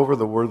 moreover,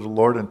 the word of the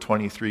Lord in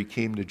 23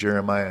 came to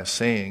Jeremiah,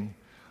 saying,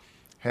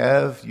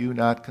 have you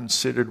not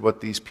considered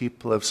what these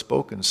people have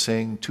spoken,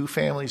 saying, 2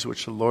 families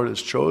which the Lord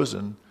has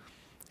chosen,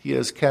 he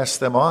has cast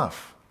them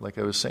off. Like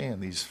I was saying,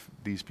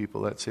 these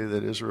people that say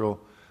that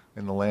Israel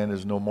in the land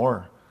is no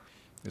more.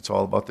 It's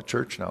all about the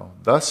church now.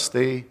 Thus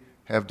they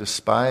have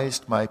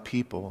despised my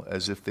people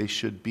as if they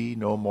should be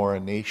no more a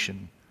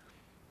nation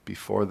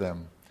before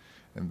them.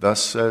 And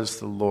thus says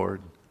the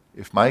Lord,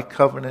 if my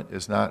covenant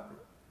is not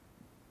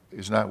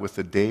with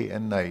the day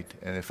and night,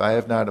 and if I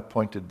have not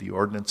appointed the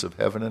ordinance of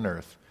heaven and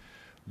earth,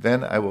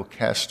 then I will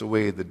cast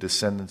away the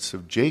descendants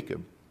of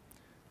Jacob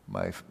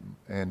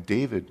and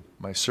David,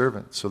 my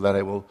servant, so that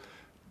I will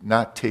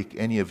not take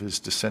any of his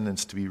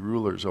descendants to be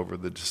rulers over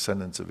the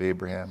descendants of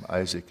Abraham,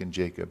 Isaac, and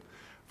Jacob.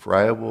 For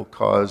I will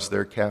cause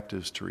their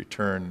captives to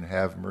return and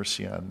have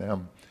mercy on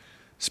them,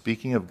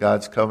 speaking of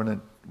God's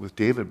covenant with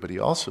David, but he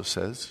also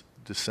says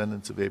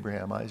descendants of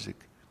Abraham,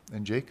 Isaac,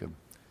 and Jacob.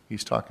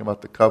 He's talking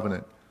about the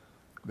covenant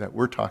that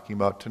we're talking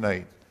about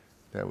tonight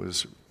that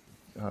was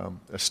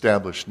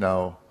established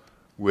now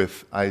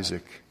with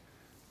Isaac,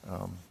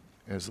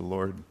 as the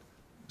Lord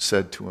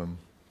said to him.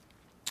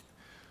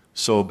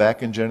 So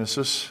back in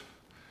Genesis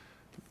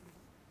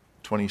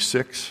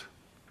 26,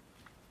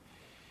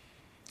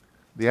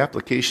 the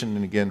application,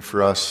 and again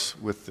for us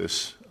with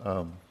this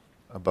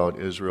about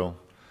Israel,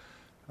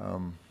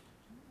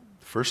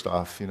 first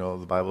off,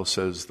 the Bible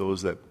says,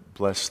 those that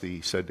bless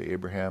thee, said to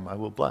Abraham, I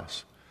will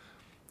bless,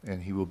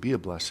 and he will be a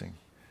blessing.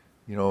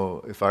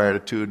 If our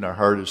attitude and our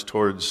heart is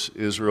towards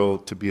Israel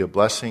to be a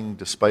blessing,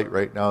 despite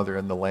right now they're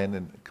in the land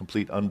in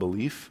complete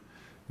unbelief,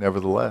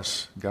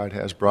 nevertheless, God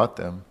has brought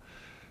them.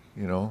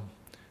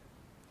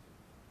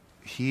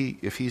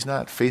 If he's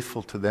not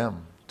faithful to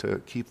them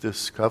to keep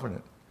this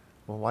covenant,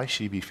 well, why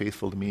should he be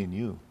faithful to me and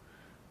you?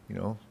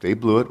 They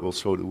blew it, well,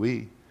 so do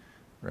we,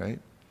 right?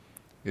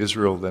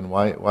 Israel, then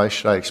why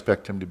should I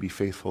expect him to be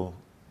faithful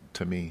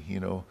to me?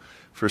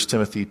 1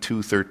 Timothy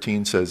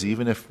 2:13 says,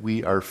 even if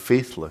we are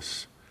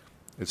faithless,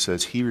 it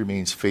says he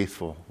remains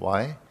faithful.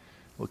 Why?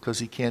 Well, because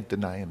he can't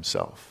deny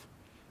himself.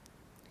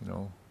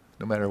 No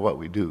matter what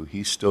we do,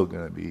 he's still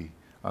going to be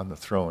on the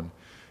throne.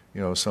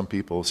 Some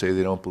people say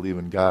they don't believe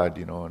in God,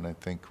 and I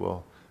think,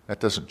 well, that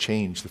doesn't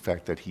change the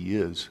fact that he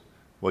is.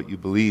 What you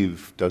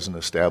believe doesn't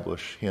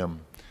establish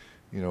him.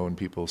 When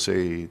people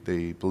say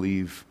they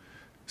believe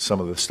some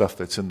of the stuff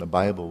that's in the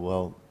Bible,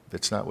 well,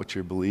 that's not what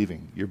you're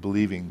believing. You're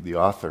believing the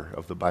author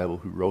of the Bible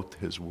who wrote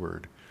his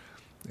word.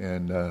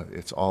 And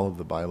it's all of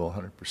the Bible,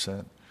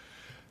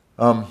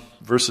 100%.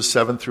 Verses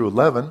 7 through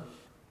 11,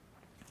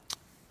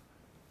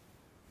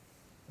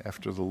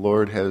 after the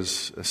Lord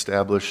has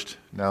established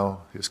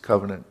now his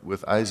covenant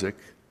with Isaac,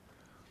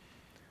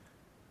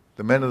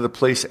 the men of the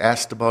place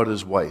asked about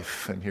his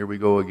wife. And here we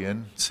go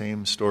again,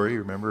 same story.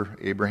 Remember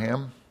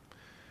Abraham?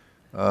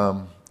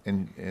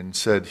 And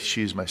said,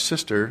 she's my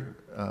sister,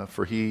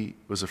 for he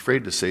was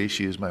afraid to say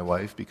she is my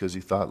wife, because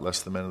he thought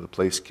lest the men of the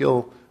place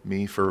kill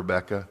me for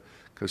Rebekah,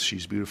 because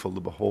she's beautiful to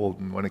behold.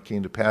 And when it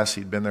came to pass,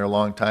 he'd been there a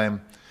long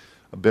time.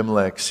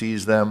 Abimelech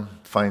sees them,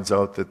 finds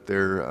out that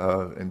they're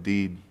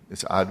indeed,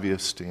 it's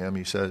obvious to him.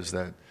 He says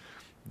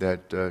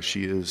that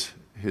she is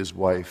his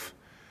wife.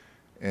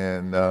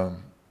 And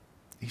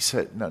he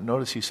said, now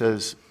notice he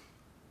says,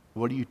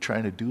 what are you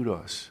trying to do to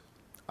us?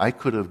 I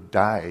could have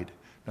died.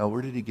 Now,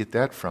 where did he get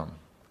that from?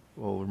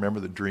 Well, remember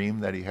the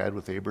dream that he had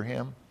with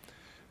Abraham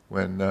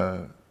when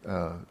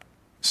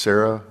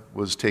Sarah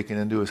was taken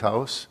into his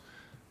house,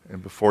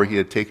 and before he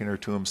had taken her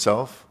to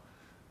himself,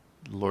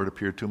 the Lord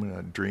appeared to him in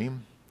a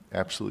dream,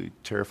 absolutely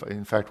terrified.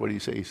 In fact, what did he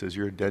say? He says,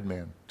 you're a dead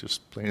man,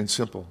 just plain and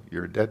simple,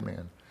 you're a dead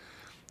man.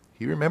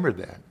 He remembered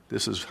that.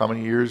 This is how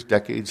many years,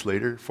 decades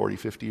later, 40,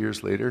 50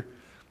 years later,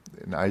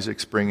 and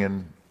Isaac's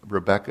bringing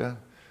Rebekah,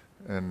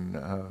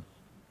 and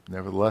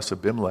nevertheless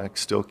Abimelech,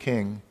 still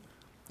king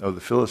of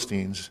the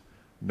Philistines,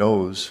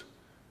 knows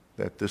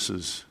that this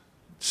is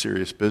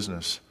serious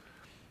business.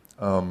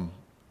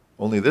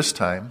 Only this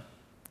time,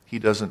 he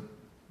doesn't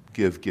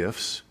give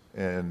gifts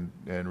and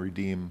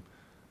redeem.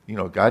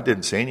 God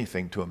didn't say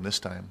anything to him this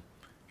time.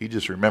 He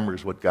just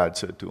remembers what God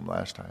said to him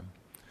last time.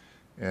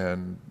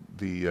 And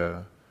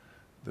the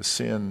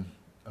sin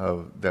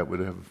that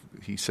would have,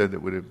 he said,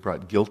 that would have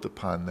brought guilt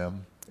upon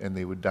them, and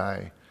they would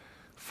die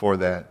for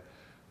that.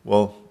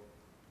 Well,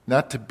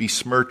 not to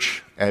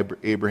besmirch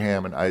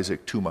Abraham and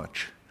Isaac too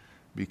much,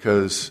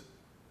 because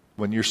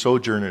when you're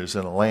sojourners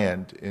in a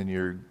land and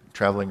you're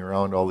traveling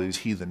around all these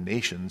heathen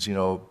nations,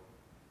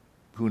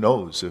 who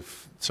knows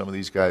if some of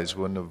these guys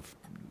wouldn't have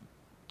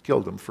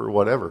killed him for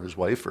whatever, his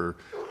wife or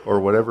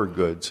whatever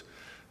goods.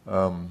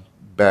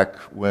 Back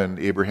when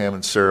Abraham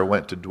and Sarah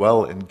went to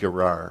dwell in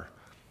Gerar,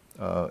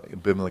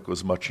 Abimelech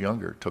was much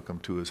younger, took him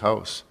to his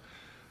house.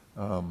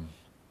 And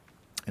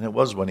it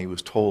was when he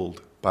was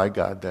told by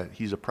God that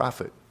he's a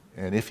prophet.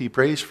 And if he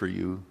prays for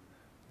you,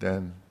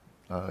 then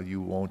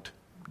you won't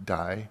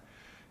die.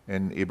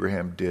 And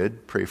Abraham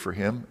did pray for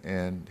him,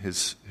 and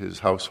his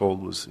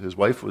household his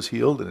wife was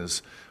healed,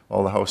 and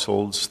all the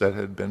households that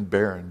had been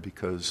barren,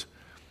 because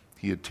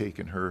he had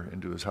taken her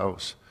into his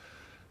house.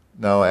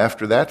 Now,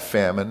 after that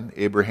famine,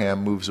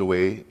 Abraham moves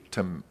away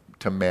to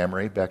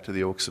Mamre, back to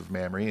the oaks of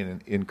Mamre,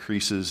 and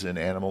increases in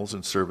animals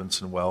and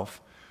servants and wealth.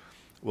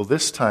 Well,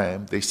 this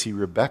time they see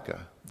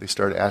Rebekah. They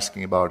start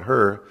asking about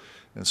her,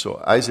 and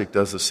so Isaac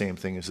does the same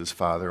thing as his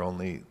father,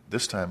 only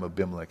this time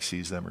Abimelech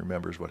sees them,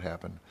 remembers what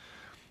happened.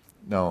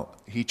 Now,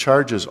 he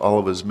charges all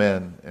of his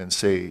men and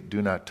say,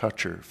 do not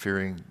touch her,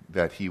 fearing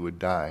that he would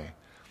die.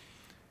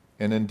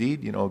 And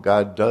indeed,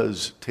 God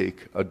does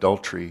take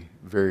adultery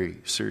very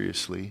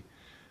seriously.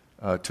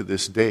 To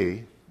this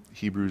day,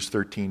 Hebrews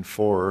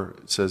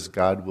 13:4 says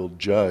God will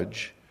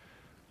judge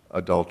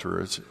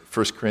adulterers.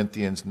 1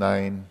 Corinthians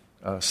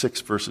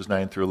 6 verses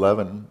 9 through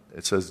 11,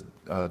 it says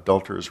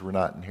adulterers will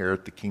not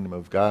inherit the kingdom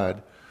of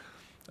God.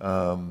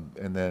 And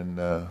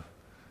then,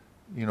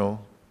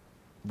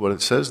 what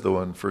it says,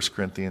 though, in 1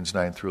 Corinthians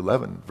 9 through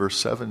 11, verse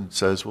 7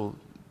 says, well,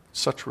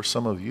 such were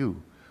some of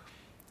you,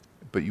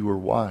 but you were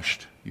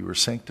washed, you were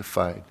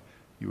sanctified,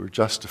 you were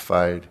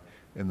justified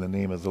in the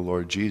name of the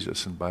Lord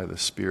Jesus and by the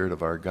Spirit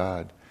of our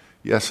God.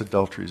 Yes,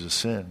 adultery is a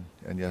sin,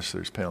 and yes,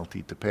 there's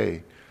penalty to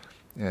pay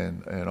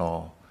and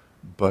all,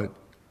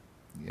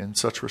 and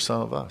such were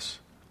some of us,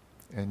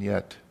 and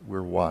yet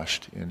we're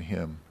washed in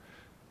him.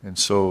 And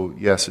so,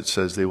 yes, it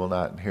says they will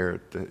not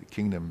inherit the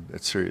kingdom.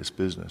 That's serious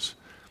business.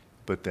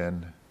 But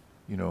then,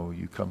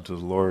 you come to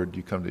the Lord,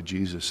 you come to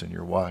Jesus, and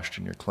you're washed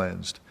and you're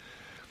cleansed.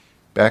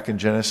 Back in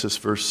Genesis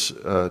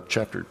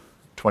chapter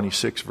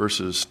 26,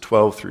 verses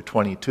 12 through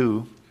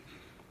 22,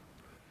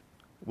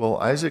 well,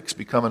 Isaac's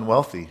becoming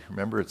wealthy.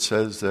 Remember, it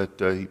says that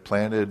he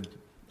planted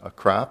a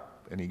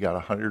crop and he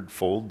got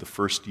 100-fold the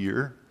first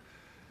year.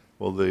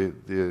 Well,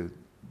 the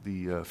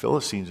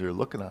Philistines are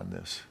looking on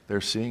this. They're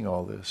seeing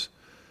all this.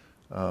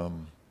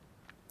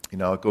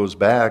 It goes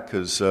back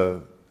because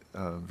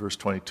verse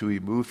 22, he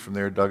moved from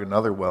there, dug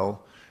another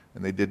well,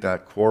 and they did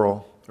not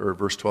quarrel. Or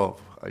verse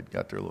 12, I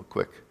got there a little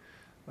quick.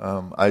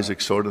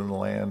 Isaac sowed in the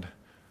land,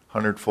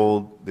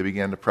 100-fold. They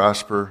began to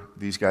prosper.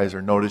 These guys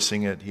are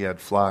noticing it. He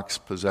had flocks,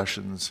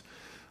 possessions,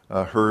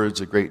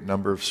 herds, a great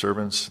number of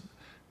servants.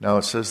 Now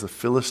it says the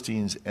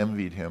Philistines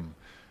envied him.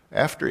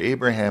 After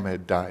Abraham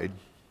had died,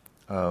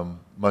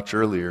 much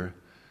earlier,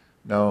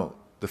 now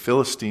the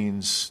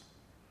Philistines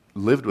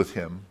lived with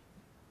him,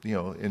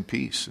 in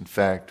peace. In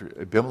fact,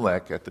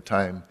 Abimelech at the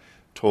time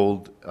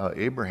told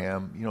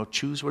Abraham,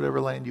 choose whatever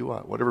land you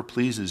want, whatever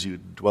pleases you,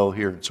 dwell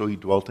here. And so he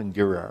dwelt in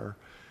Gerar,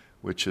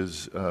 which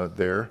is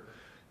there.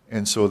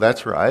 And so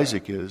that's where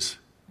Isaac is.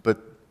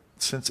 But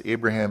since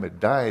Abraham had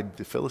died,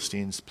 the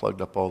Philistines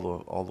plugged up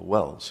all the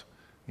wells.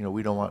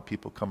 We don't want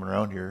people coming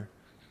around here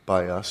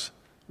by us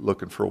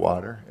looking for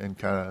water and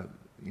kind of,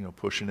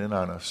 pushing in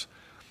on us.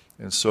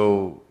 And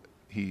so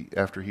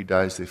after he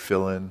dies, they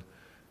fill in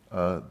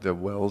the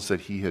wells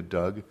that he had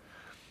dug.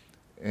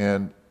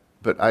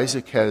 But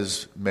Isaac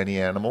has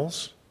many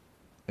animals,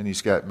 and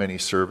he's got many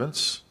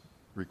servants,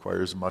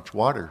 requires much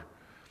water.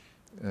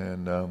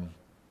 And,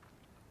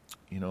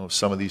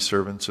 some of these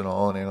servants and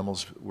all and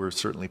animals were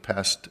certainly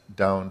passed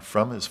down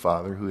from his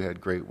father, who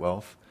had great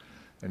wealth,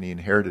 and he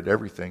inherited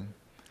everything.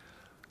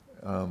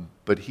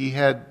 But he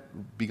had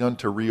begun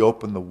to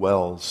reopen the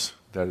wells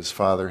that his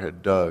father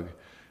had dug.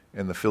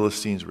 And the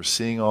Philistines were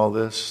seeing all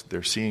this.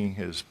 They're seeing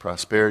his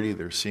prosperity.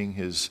 They're seeing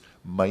his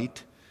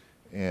might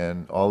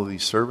and all of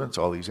these servants,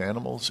 all these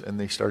animals, and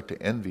they start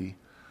to envy.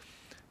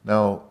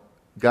 Now,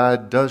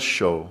 God does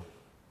show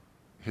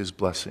his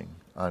blessing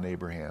on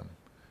Abraham.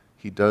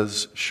 He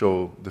does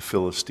show the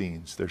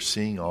Philistines. They're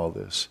seeing all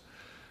this.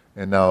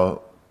 And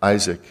now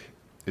Isaac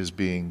is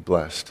being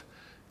blessed.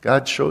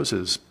 God shows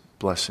his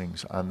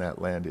blessings on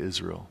that land,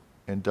 Israel,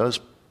 and does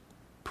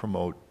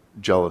provoke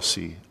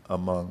jealousy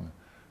among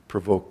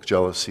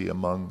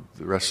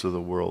the rest of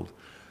the world.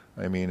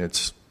 I mean,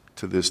 it's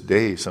to this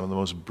day some of the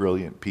most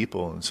brilliant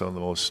people and some of the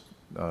most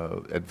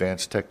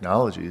advanced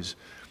technologies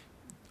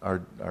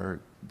are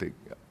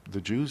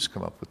the Jews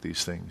come up with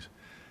these things,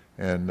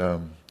 and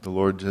the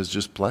Lord has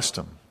just blessed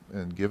them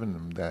and given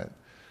them that.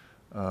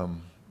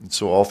 And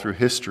so all through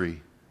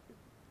history,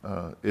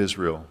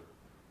 Israel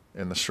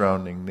and the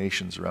surrounding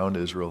nations around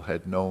Israel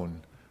had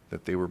known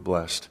that they were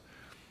blessed,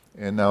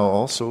 and now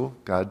also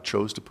God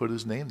chose to put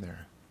His name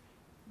there.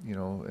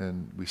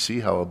 And we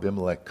see how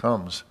Abimelech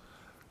comes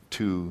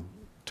to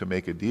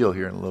make a deal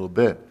here in a little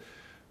bit.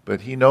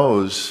 But he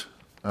knows,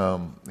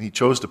 he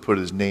chose to put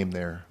his name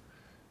there,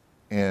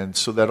 and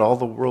so that all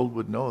the world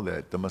would know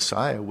that the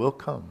Messiah will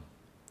come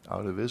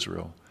out of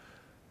Israel.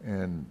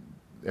 And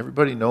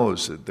everybody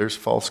knows that there's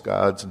false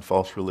gods and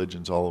false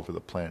religions all over the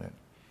planet.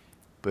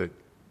 But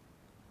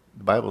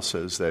the Bible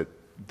says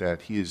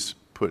that He has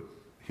put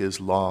His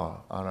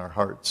law on our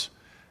hearts.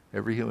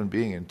 Every human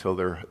being, until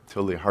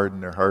they harden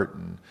their heart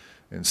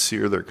and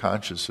sear their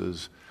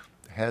consciences,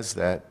 has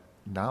that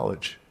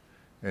knowledge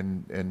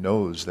and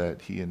knows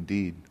that He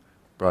indeed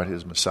brought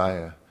His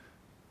Messiah,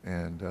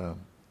 and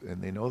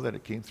they know that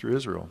it came through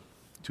Israel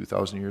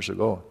 2,000 years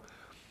ago.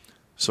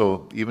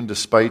 So even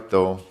despite,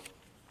 though,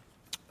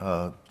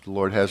 the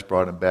Lord has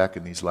brought them back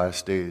in these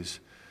last days,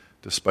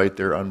 despite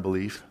their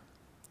unbelief,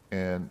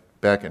 and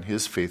back in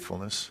His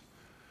faithfulness,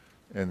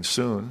 and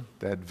soon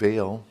that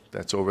veil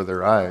that's over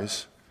their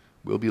eyes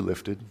will be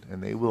lifted,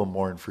 and they will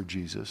mourn for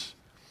Jesus,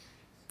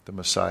 the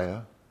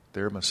Messiah,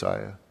 their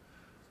Messiah,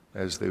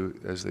 as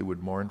they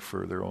would mourn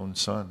for their own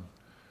son.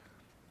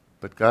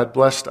 But God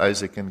blessed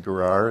Isaac and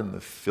Gerar, and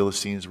the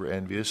Philistines were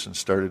envious and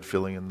started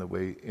filling in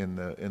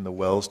the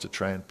wells to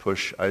try and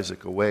push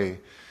Isaac away.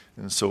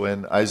 And so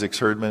when Isaac's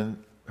herdsmen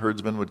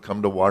would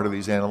come to water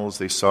these animals,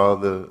 they saw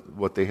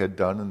what they had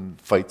done, and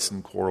fights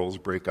and quarrels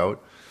break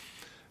out.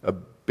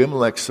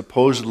 Abimelech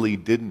supposedly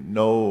didn't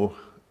know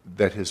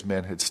that his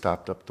men had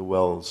stopped up the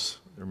wells.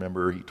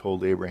 Remember, he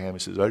told Abraham, he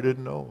says, I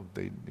didn't know.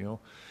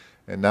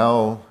 And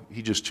now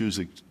he just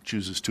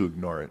chooses to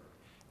ignore it.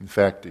 In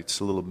fact, it's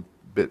a little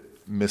bit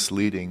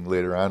misleading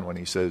later on when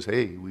he says,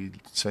 hey, we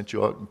sent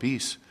you out in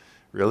peace.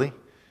 Really?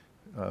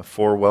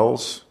 4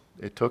 wells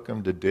it took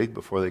them to dig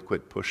before they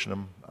quit pushing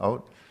them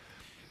out.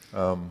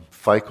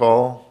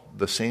 Phicol,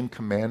 the same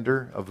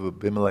commander of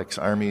Abimelech's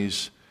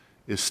armies,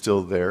 is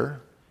still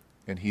there,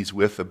 and he's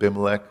with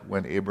Abimelech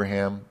when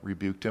Abraham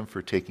rebuked him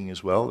for taking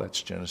his well.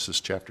 That's Genesis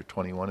chapter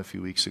 21 a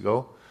few weeks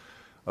ago.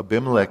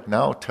 Abimelech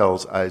now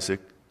tells Isaac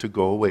to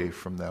go away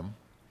from them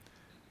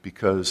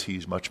because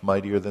he's much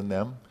mightier than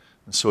them.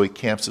 And so he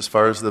camps as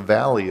far as the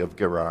valley of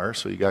Gerar.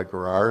 So you got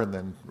Gerar, and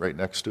then right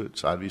next to it,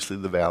 it's obviously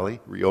the valley.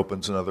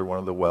 Reopens another one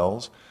of the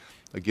wells.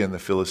 Again, the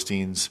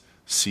Philistines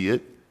see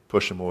it,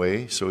 push him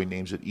away, so he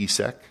names it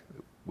Esek,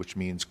 which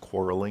means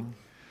quarreling.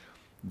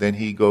 Then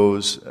he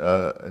goes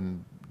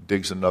and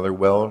digs another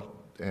well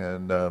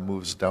and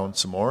moves down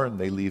some more, and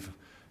they leave.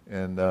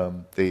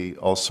 And they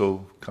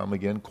also come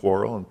again,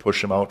 quarrel, and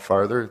push him out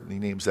farther. He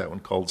names that one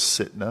called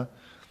Sitnah.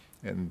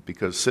 And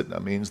because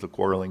Sitnah means the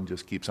quarreling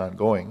just keeps on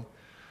going,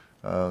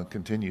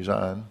 continues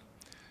on.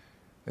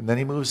 And then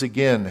he moves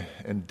again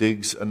and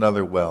digs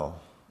another well.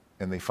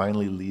 And they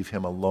finally leave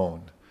him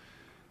alone.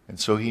 And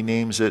so he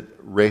names it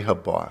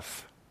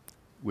Rehoboth,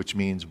 which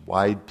means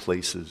wide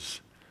places.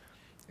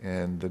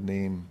 And the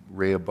name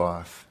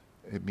Rehoboth,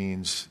 it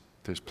means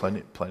there's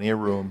plenty of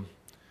room.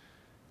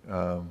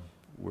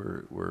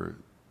 Where,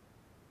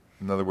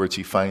 in other words,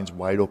 he finds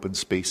wide open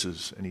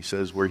spaces, and he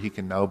says where he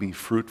can now be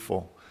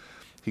fruitful.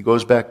 He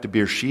goes back to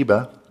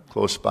Beersheba,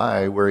 close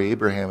by, where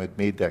Abraham had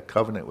made that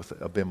covenant with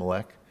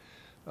Abimelech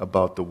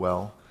about the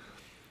well,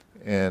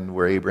 and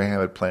where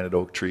Abraham had planted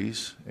oak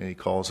trees, and he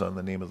calls on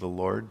the name of the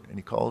Lord, and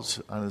he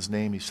calls on his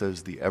name, he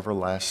says, the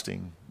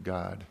everlasting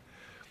God.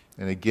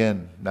 And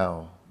again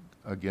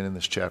in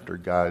this chapter,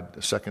 God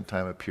a second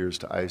time appears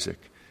to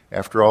Isaac.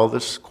 After all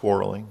this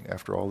quarreling,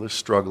 after all this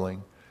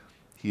struggling,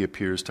 he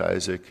appears to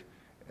Isaac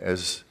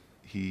as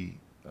he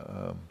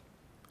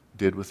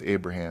did with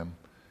Abraham,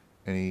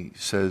 and he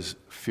says,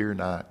 fear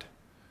not.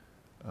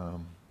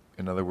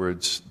 In other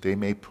words, they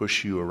may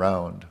push you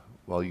around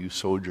while you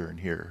sojourn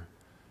here,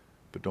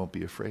 but don't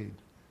be afraid,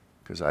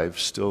 because I've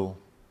still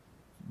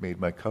made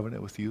my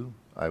covenant with you.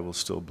 I will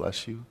still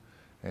bless you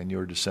and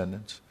your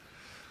descendants.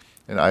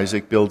 And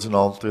Isaac builds an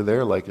altar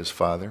there like his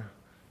father,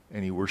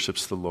 and he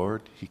worships the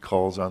Lord. He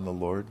calls on the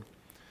Lord.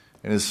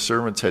 And his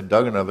servants had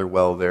dug another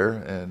well there,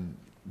 and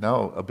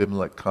now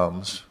Abimelech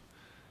comes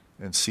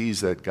and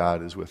sees that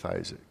God is with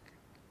Isaac.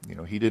 You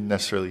know, he didn't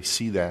necessarily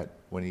see that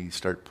when he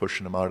started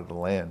pushing him out of the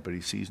land, but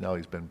he sees now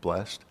he's been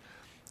blessed.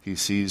 He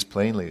sees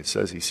plainly, it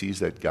says he sees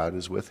that God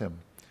is with him.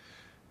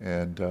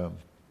 And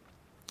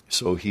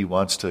so he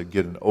wants to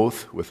get an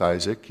oath with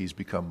Isaac. He's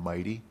become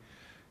mighty.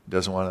 He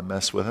doesn't want to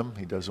mess with him.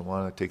 He doesn't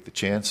want to take the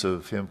chance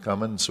of him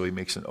coming, so he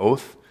makes an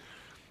oath.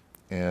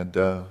 And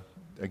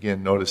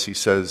again, notice he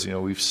says,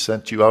 we've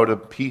sent you out a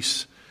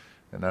peace.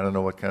 And I don't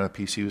know what kind of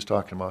peace he was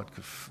talking about.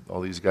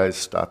 All these guys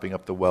stopping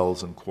up the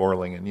wells and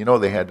quarreling. And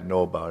they had to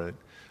know about it.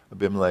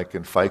 Abimelech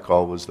and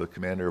Phicol was the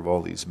commander of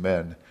all these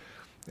men.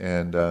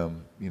 And,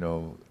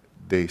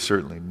 they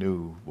certainly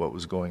knew what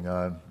was going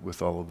on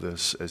with all of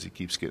this as he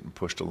keeps getting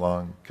pushed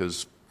along.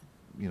 Because,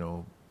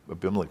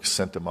 Abimelech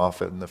sent him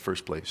off in the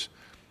first place.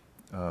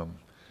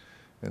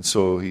 And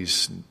so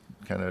he's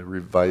kind of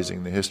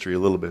revising the history a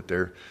little bit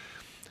there.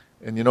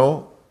 And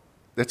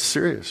that's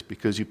serious,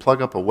 because you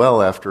plug up a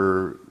well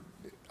after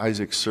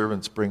Isaac's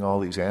servants bring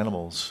all these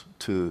animals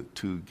to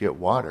get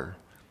water,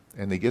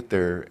 and they get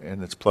there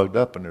and it's plugged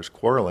up and there's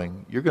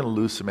quarreling, you're going to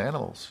lose some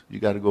animals. You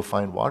got to go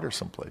find water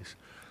someplace.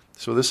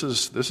 So this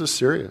is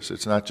serious.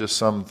 It's not just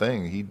some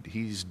thing.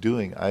 He's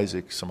doing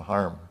Isaac some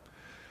harm.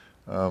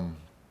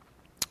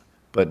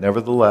 But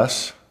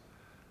nevertheless,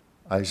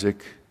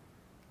 Isaac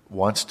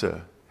wants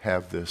to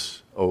have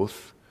this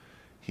oath.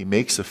 He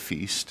makes a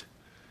feast.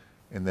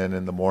 And then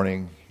in the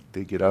morning,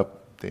 they get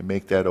up, they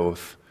make that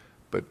oath.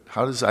 But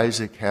how does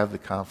Isaac have the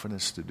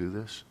confidence to do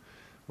this?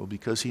 Well,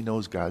 because he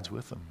knows God's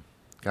with him.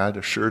 God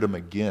assured him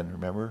again,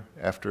 remember?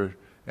 After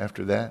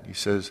that, he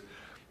says,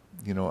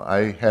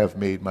 I have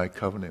made my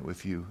covenant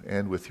with you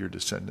and with your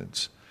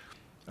descendants.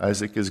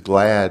 Isaac is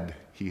glad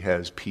he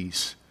has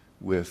peace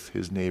with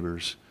his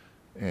neighbors,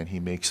 and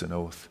he makes an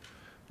oath.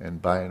 And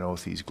by an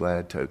oath, he's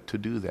glad to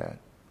do that,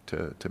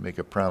 to make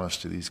a promise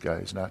to these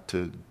guys, not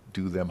to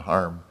do them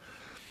harm.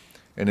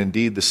 And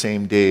indeed, the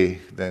same day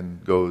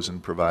then God goes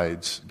and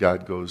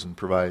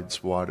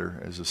provides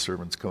water as the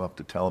servants come up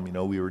to tell him,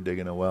 we were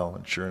digging a well.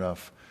 And sure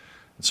enough.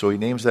 And so he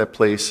names that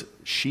place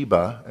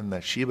Sheba, and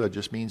that Sheba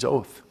just means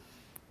oath,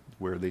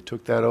 where they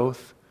took that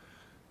oath,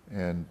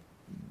 and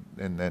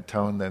that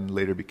town then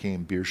later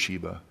became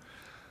Beersheba.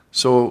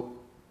 So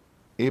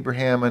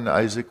Abraham and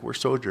Isaac were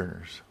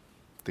sojourners.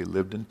 They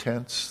lived in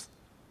tents.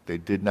 They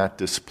did not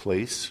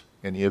displace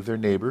any of their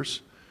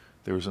neighbors.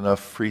 There was enough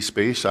free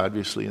space,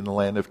 obviously, in the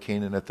land of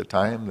Canaan at the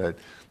time that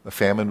the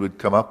famine would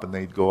come up and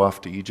they'd go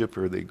off to Egypt,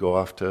 or they'd go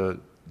off to,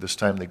 this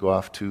time they go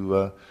off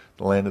to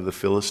the land of the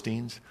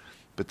Philistines.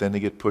 But then they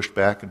get pushed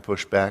back and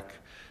pushed back.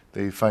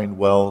 They find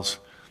wells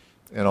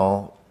and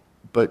all.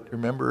 But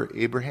remember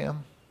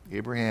Abraham?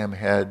 Abraham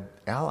had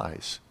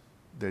allies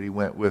that he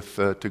went with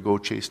to go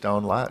chase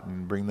down Lot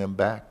and bring them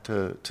back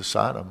to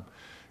Sodom.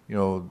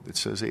 It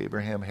says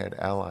Abraham had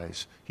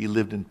allies. He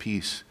lived in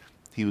peace.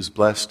 He was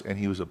blessed, and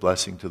he was a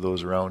blessing to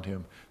those around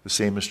him. The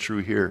same is true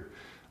here.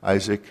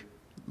 Isaac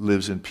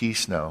lives in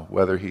peace now,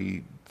 whether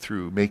he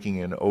through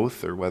making an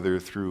oath or whether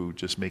through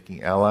just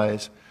making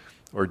allies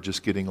or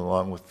just getting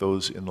along with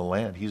those in the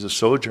land. He's a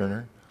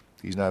sojourner.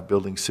 He's not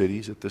building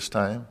cities at this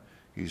time.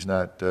 He's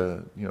not,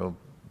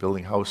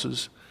 building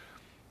houses.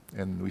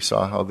 And we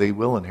saw how they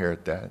will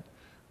inherit that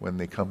when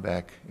they come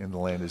back and the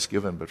land is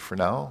given. But for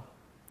now,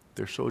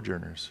 they're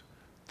sojourners.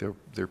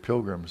 They're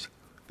pilgrims.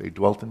 They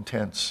dwelt in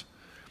tents.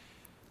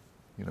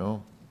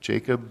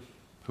 Jacob,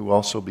 who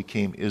also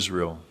became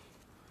Israel,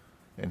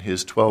 and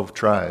his 12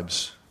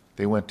 tribes,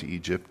 they went to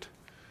Egypt.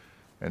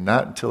 And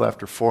not until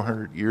after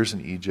 400 years in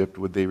Egypt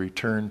would they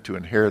return to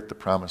inherit the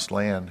promised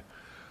land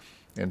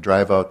and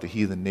drive out the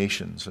heathen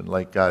nations. And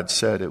like God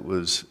said, it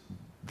was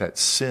that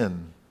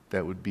sin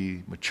that would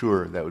be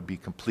mature, that would be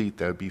complete,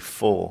 that would be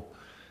full.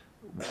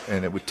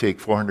 And it would take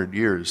 400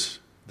 years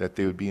that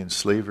they would be in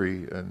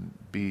slavery and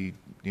be,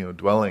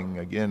 dwelling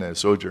again as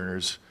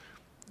sojourners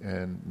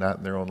and not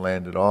in their own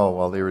land at all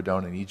while they were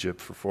down in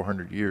Egypt for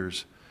 400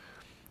 years.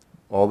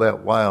 All that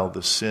while,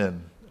 the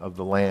sin of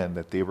the land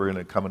that they were going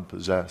to come and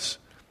possess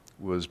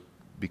was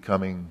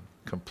becoming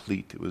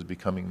complete. It was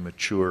becoming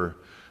mature.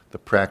 The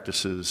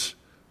practices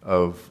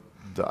of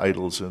the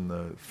idols and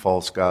the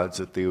false gods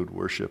that they would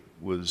worship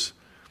was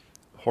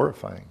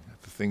horrifying.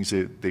 The things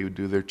that they would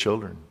do to their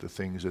children, the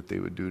things that they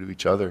would do to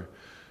each other.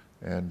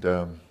 And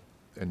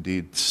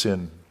indeed,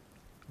 sin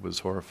was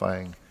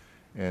horrifying.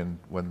 And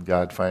when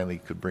God finally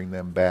could bring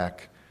them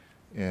back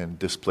and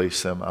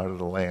displace them out of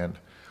the land.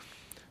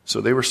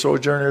 So they were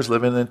sojourners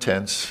living in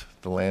tents.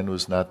 The land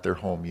was not their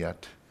home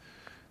yet.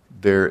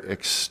 The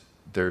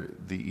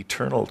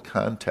eternal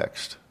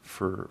context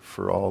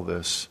for all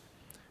this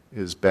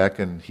is back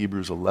in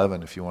Hebrews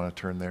 11, if you want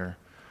to turn there.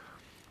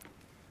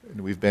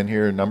 And we've been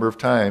here a number of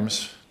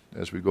times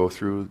as we go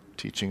through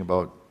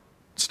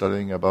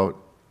studying about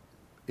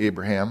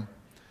Abraham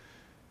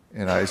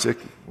and Isaac.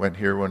 Went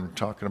here when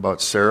talking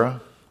about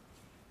Sarah.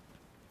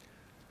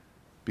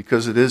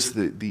 Because it is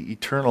the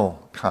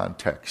eternal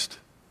context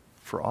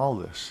for all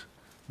this.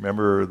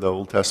 Remember, the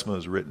Old Testament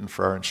was written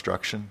for our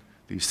instruction.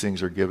 These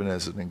things are given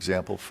as an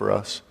example for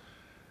us,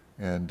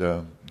 and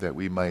that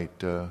we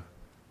might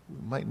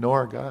know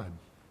our God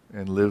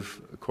and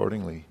live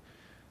accordingly.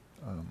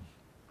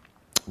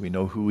 We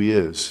know who He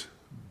is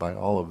by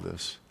all of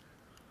this.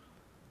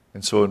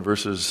 And so in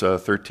verses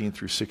 13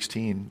 through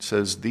 16, it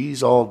says,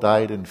 "These all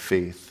died in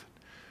faith,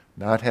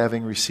 not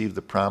having received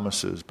the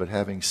promises, but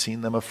having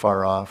seen them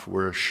afar off,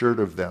 were assured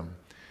of them,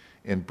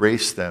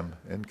 embraced them,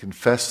 and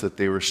confessed that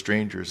they were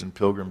strangers and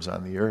pilgrims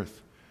on the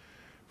earth.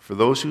 For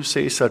those who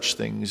say such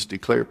things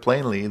declare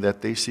plainly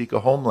that they seek a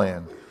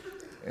homeland.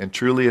 And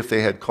truly, if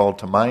they had called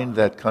to mind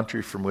that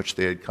country from which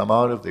they had come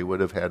out of, they would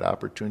have had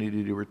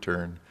opportunity to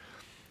return.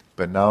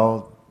 But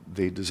now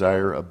they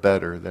desire a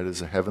better, that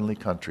is, a heavenly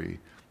country.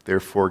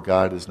 Therefore,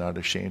 God is not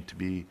ashamed to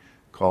be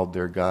called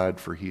their God,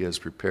 for He has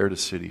prepared a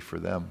city for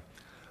them."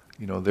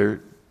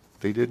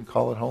 They didn't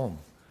call it home.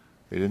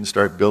 They didn't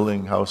start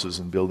building houses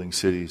and building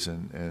cities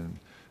and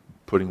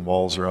putting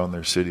walls around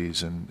their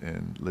cities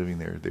and living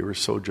there. They were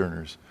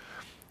sojourners.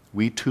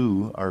 We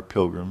too are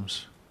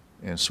pilgrims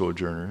and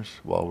sojourners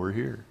while we're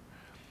here.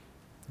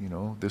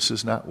 This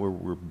is not where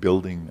we're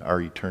building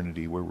our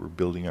eternity, where we're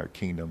building our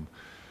kingdom.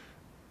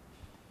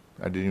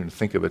 I didn't even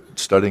think of it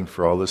studying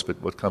for all this,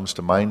 but what comes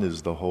to mind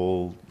is the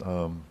whole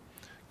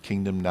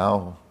kingdom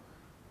now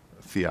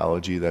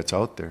theology that's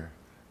out there,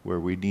 where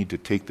we need to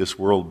take this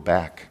world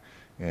back.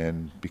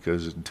 And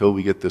because until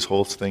we get this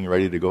whole thing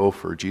ready to go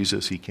for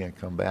Jesus, He can't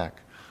come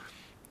back.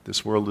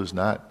 This world is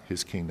not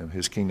His kingdom.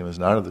 His kingdom is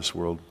not of this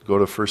world. Go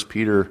to 1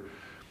 Peter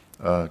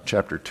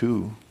chapter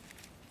 2,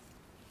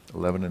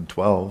 11 and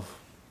 12.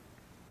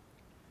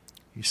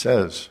 He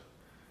says,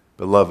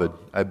 "Beloved,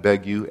 I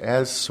beg you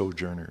as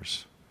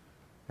sojourners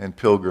and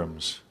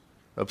pilgrims,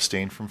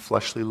 abstain from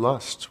fleshly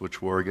lusts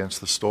which war against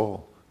the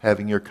soul,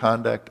 having your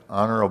conduct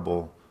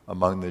honorable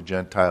among the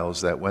Gentiles,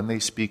 that when they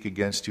speak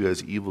against you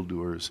as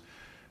evildoers,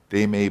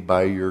 they may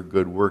by your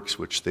good works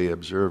which they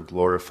observe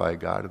glorify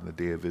God in the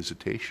day of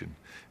visitation."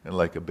 And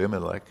like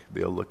Abimelech,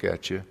 they'll look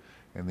at you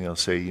and they'll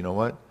say, "You know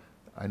what?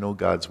 I know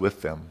God's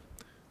with them.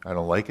 I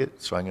don't like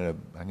it, so I'm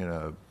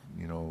gonna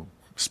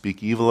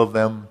speak evil of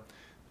them.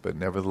 But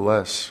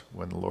nevertheless,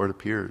 when the Lord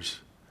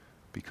appears,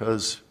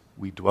 because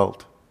we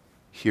dwelt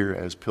here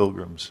as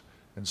pilgrims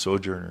and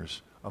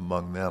sojourners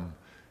among them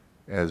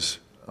as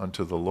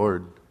unto the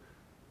Lord,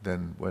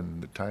 then when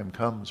the time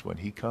comes, when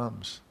He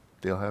comes,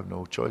 they'll have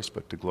no choice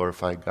but to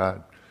glorify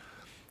God."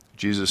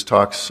 Jesus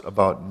talks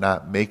about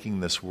not making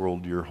this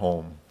world your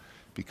home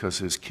because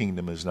His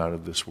kingdom is not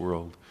of this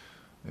world.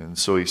 And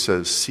so He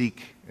says,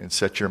 seek and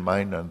set your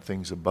mind on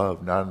things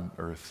above, not on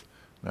earth,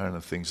 not on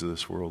the things of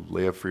this world.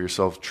 Lay up for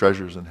yourself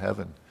treasures in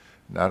heaven,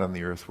 not on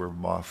the earth where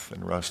moth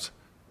and rust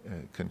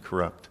can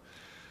corrupt.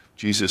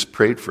 Jesus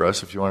prayed for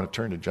us. If you want to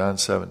turn to John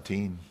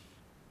 17,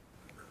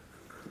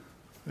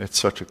 it's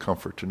such a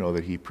comfort to know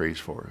that He prays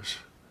for us.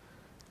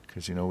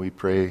 Because, we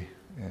pray,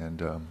 and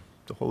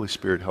the Holy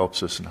Spirit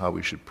helps us in how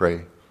we should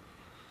pray.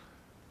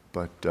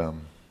 But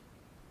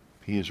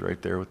he is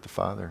right there with the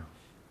Father,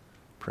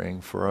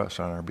 praying for us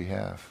on our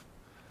behalf.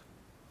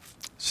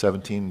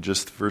 17,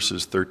 just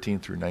verses 13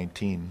 through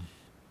 19.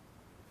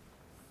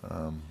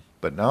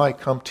 But now I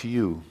come to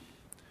you,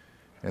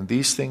 and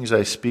these things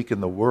I speak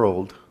in the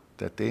world,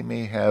 that they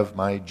may have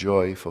my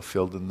joy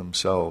fulfilled in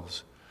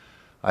themselves.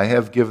 I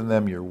have given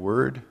them your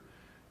word,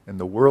 and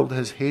the world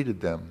has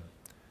hated them,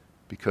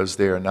 because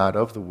they are not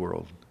of the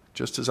world,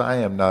 just as I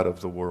am not of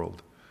the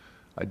world.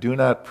 I do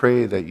not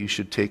pray that you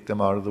should take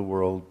them out of the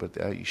world, but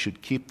that you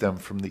should keep them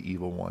from the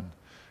evil one.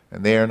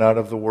 And they are not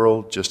of the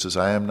world, just as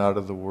I am not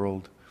of the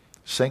world.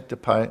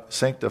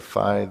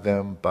 Sanctify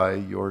them by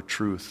your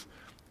truth.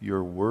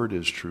 Your word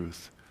is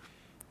truth.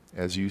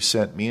 As you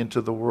sent me into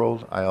the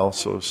world, I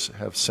also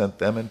have sent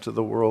them into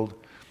the world,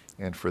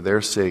 and for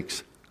their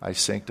sakes I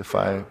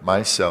sanctify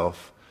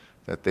myself,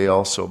 that they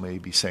also may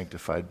be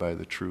sanctified by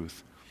the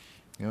truth.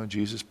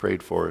 Jesus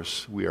prayed for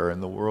us. We are in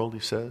the world,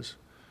 he says,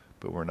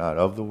 but we're not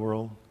of the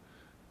world.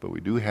 But we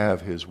do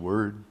have his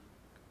word.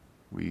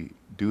 We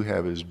do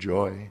have his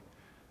joy.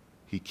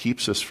 He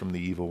keeps us from the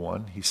evil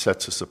one. He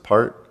sets us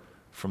apart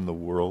from the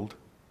world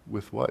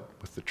with what?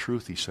 With the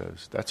truth, he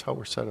says. That's how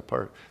we're set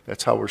apart.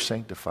 That's how we're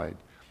sanctified.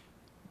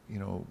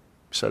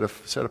 Set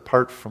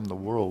apart from the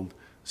world,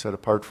 set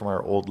apart from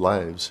our old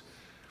lives.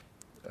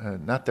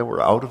 Not that we're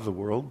out of the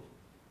world,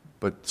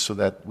 but so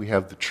that we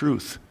have the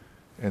truth.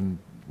 And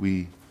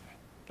we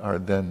are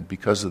then,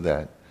 because of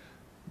that,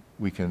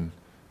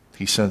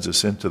 he sends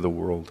us into the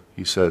world.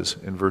 He says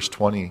in verse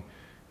 20,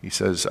 he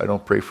says, I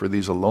don't pray for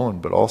these alone,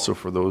 but also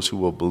for those who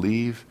will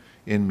believe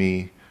in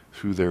me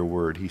through their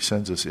word. He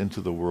sends us into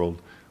the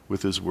world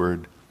with his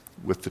word,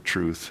 with the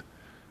truth,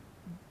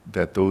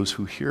 that those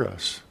who hear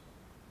us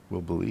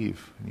will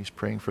believe. And he's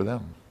praying for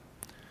them.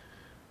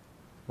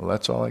 Well,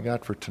 that's all I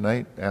got for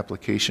tonight.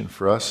 Application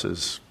for us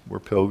is we're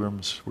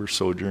pilgrims, we're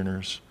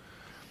sojourners.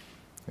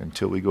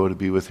 Until we go to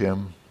be with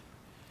him,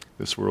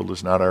 this world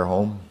is not our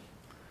home.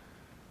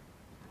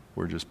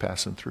 We're just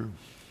passing through.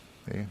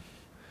 Okay?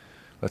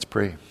 Let's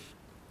pray.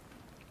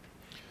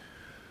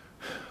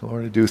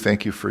 Lord, I do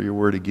thank you for your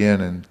word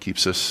again, and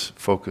keeps us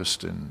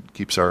focused and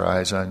keeps our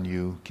eyes on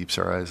you, keeps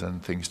our eyes on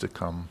things to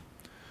come.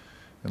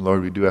 And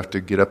Lord, we do have to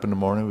get up in the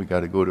morning. We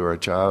got to go to our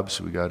jobs.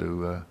 We got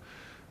to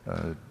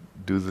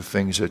do the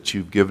things that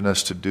you've given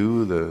us to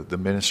do, the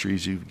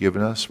ministries you've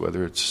given us,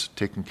 whether it's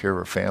taking care of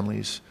our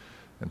families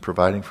and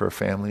providing for our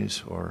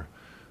families, or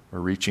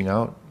reaching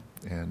out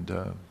and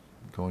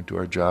going to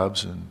our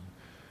jobs and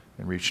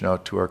reaching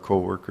out to our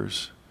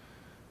co-workers.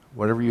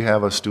 Whatever you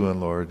have us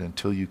doing, Lord,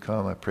 until you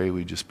come, I pray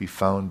we just be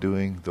found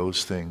doing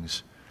those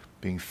things,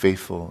 being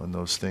faithful in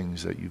those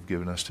things that you've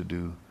given us to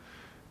do,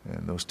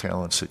 and those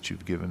talents that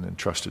you've given and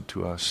trusted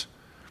to us,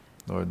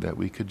 Lord, that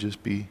we could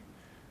just be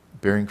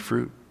bearing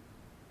fruit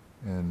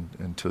and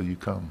until you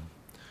come.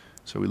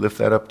 So we lift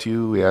that up to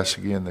you. We ask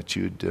again that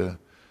you'd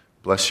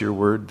bless your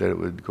word, that it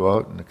would go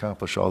out and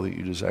accomplish all that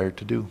you desire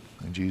to do.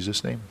 In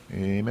Jesus' name,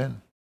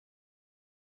 amen.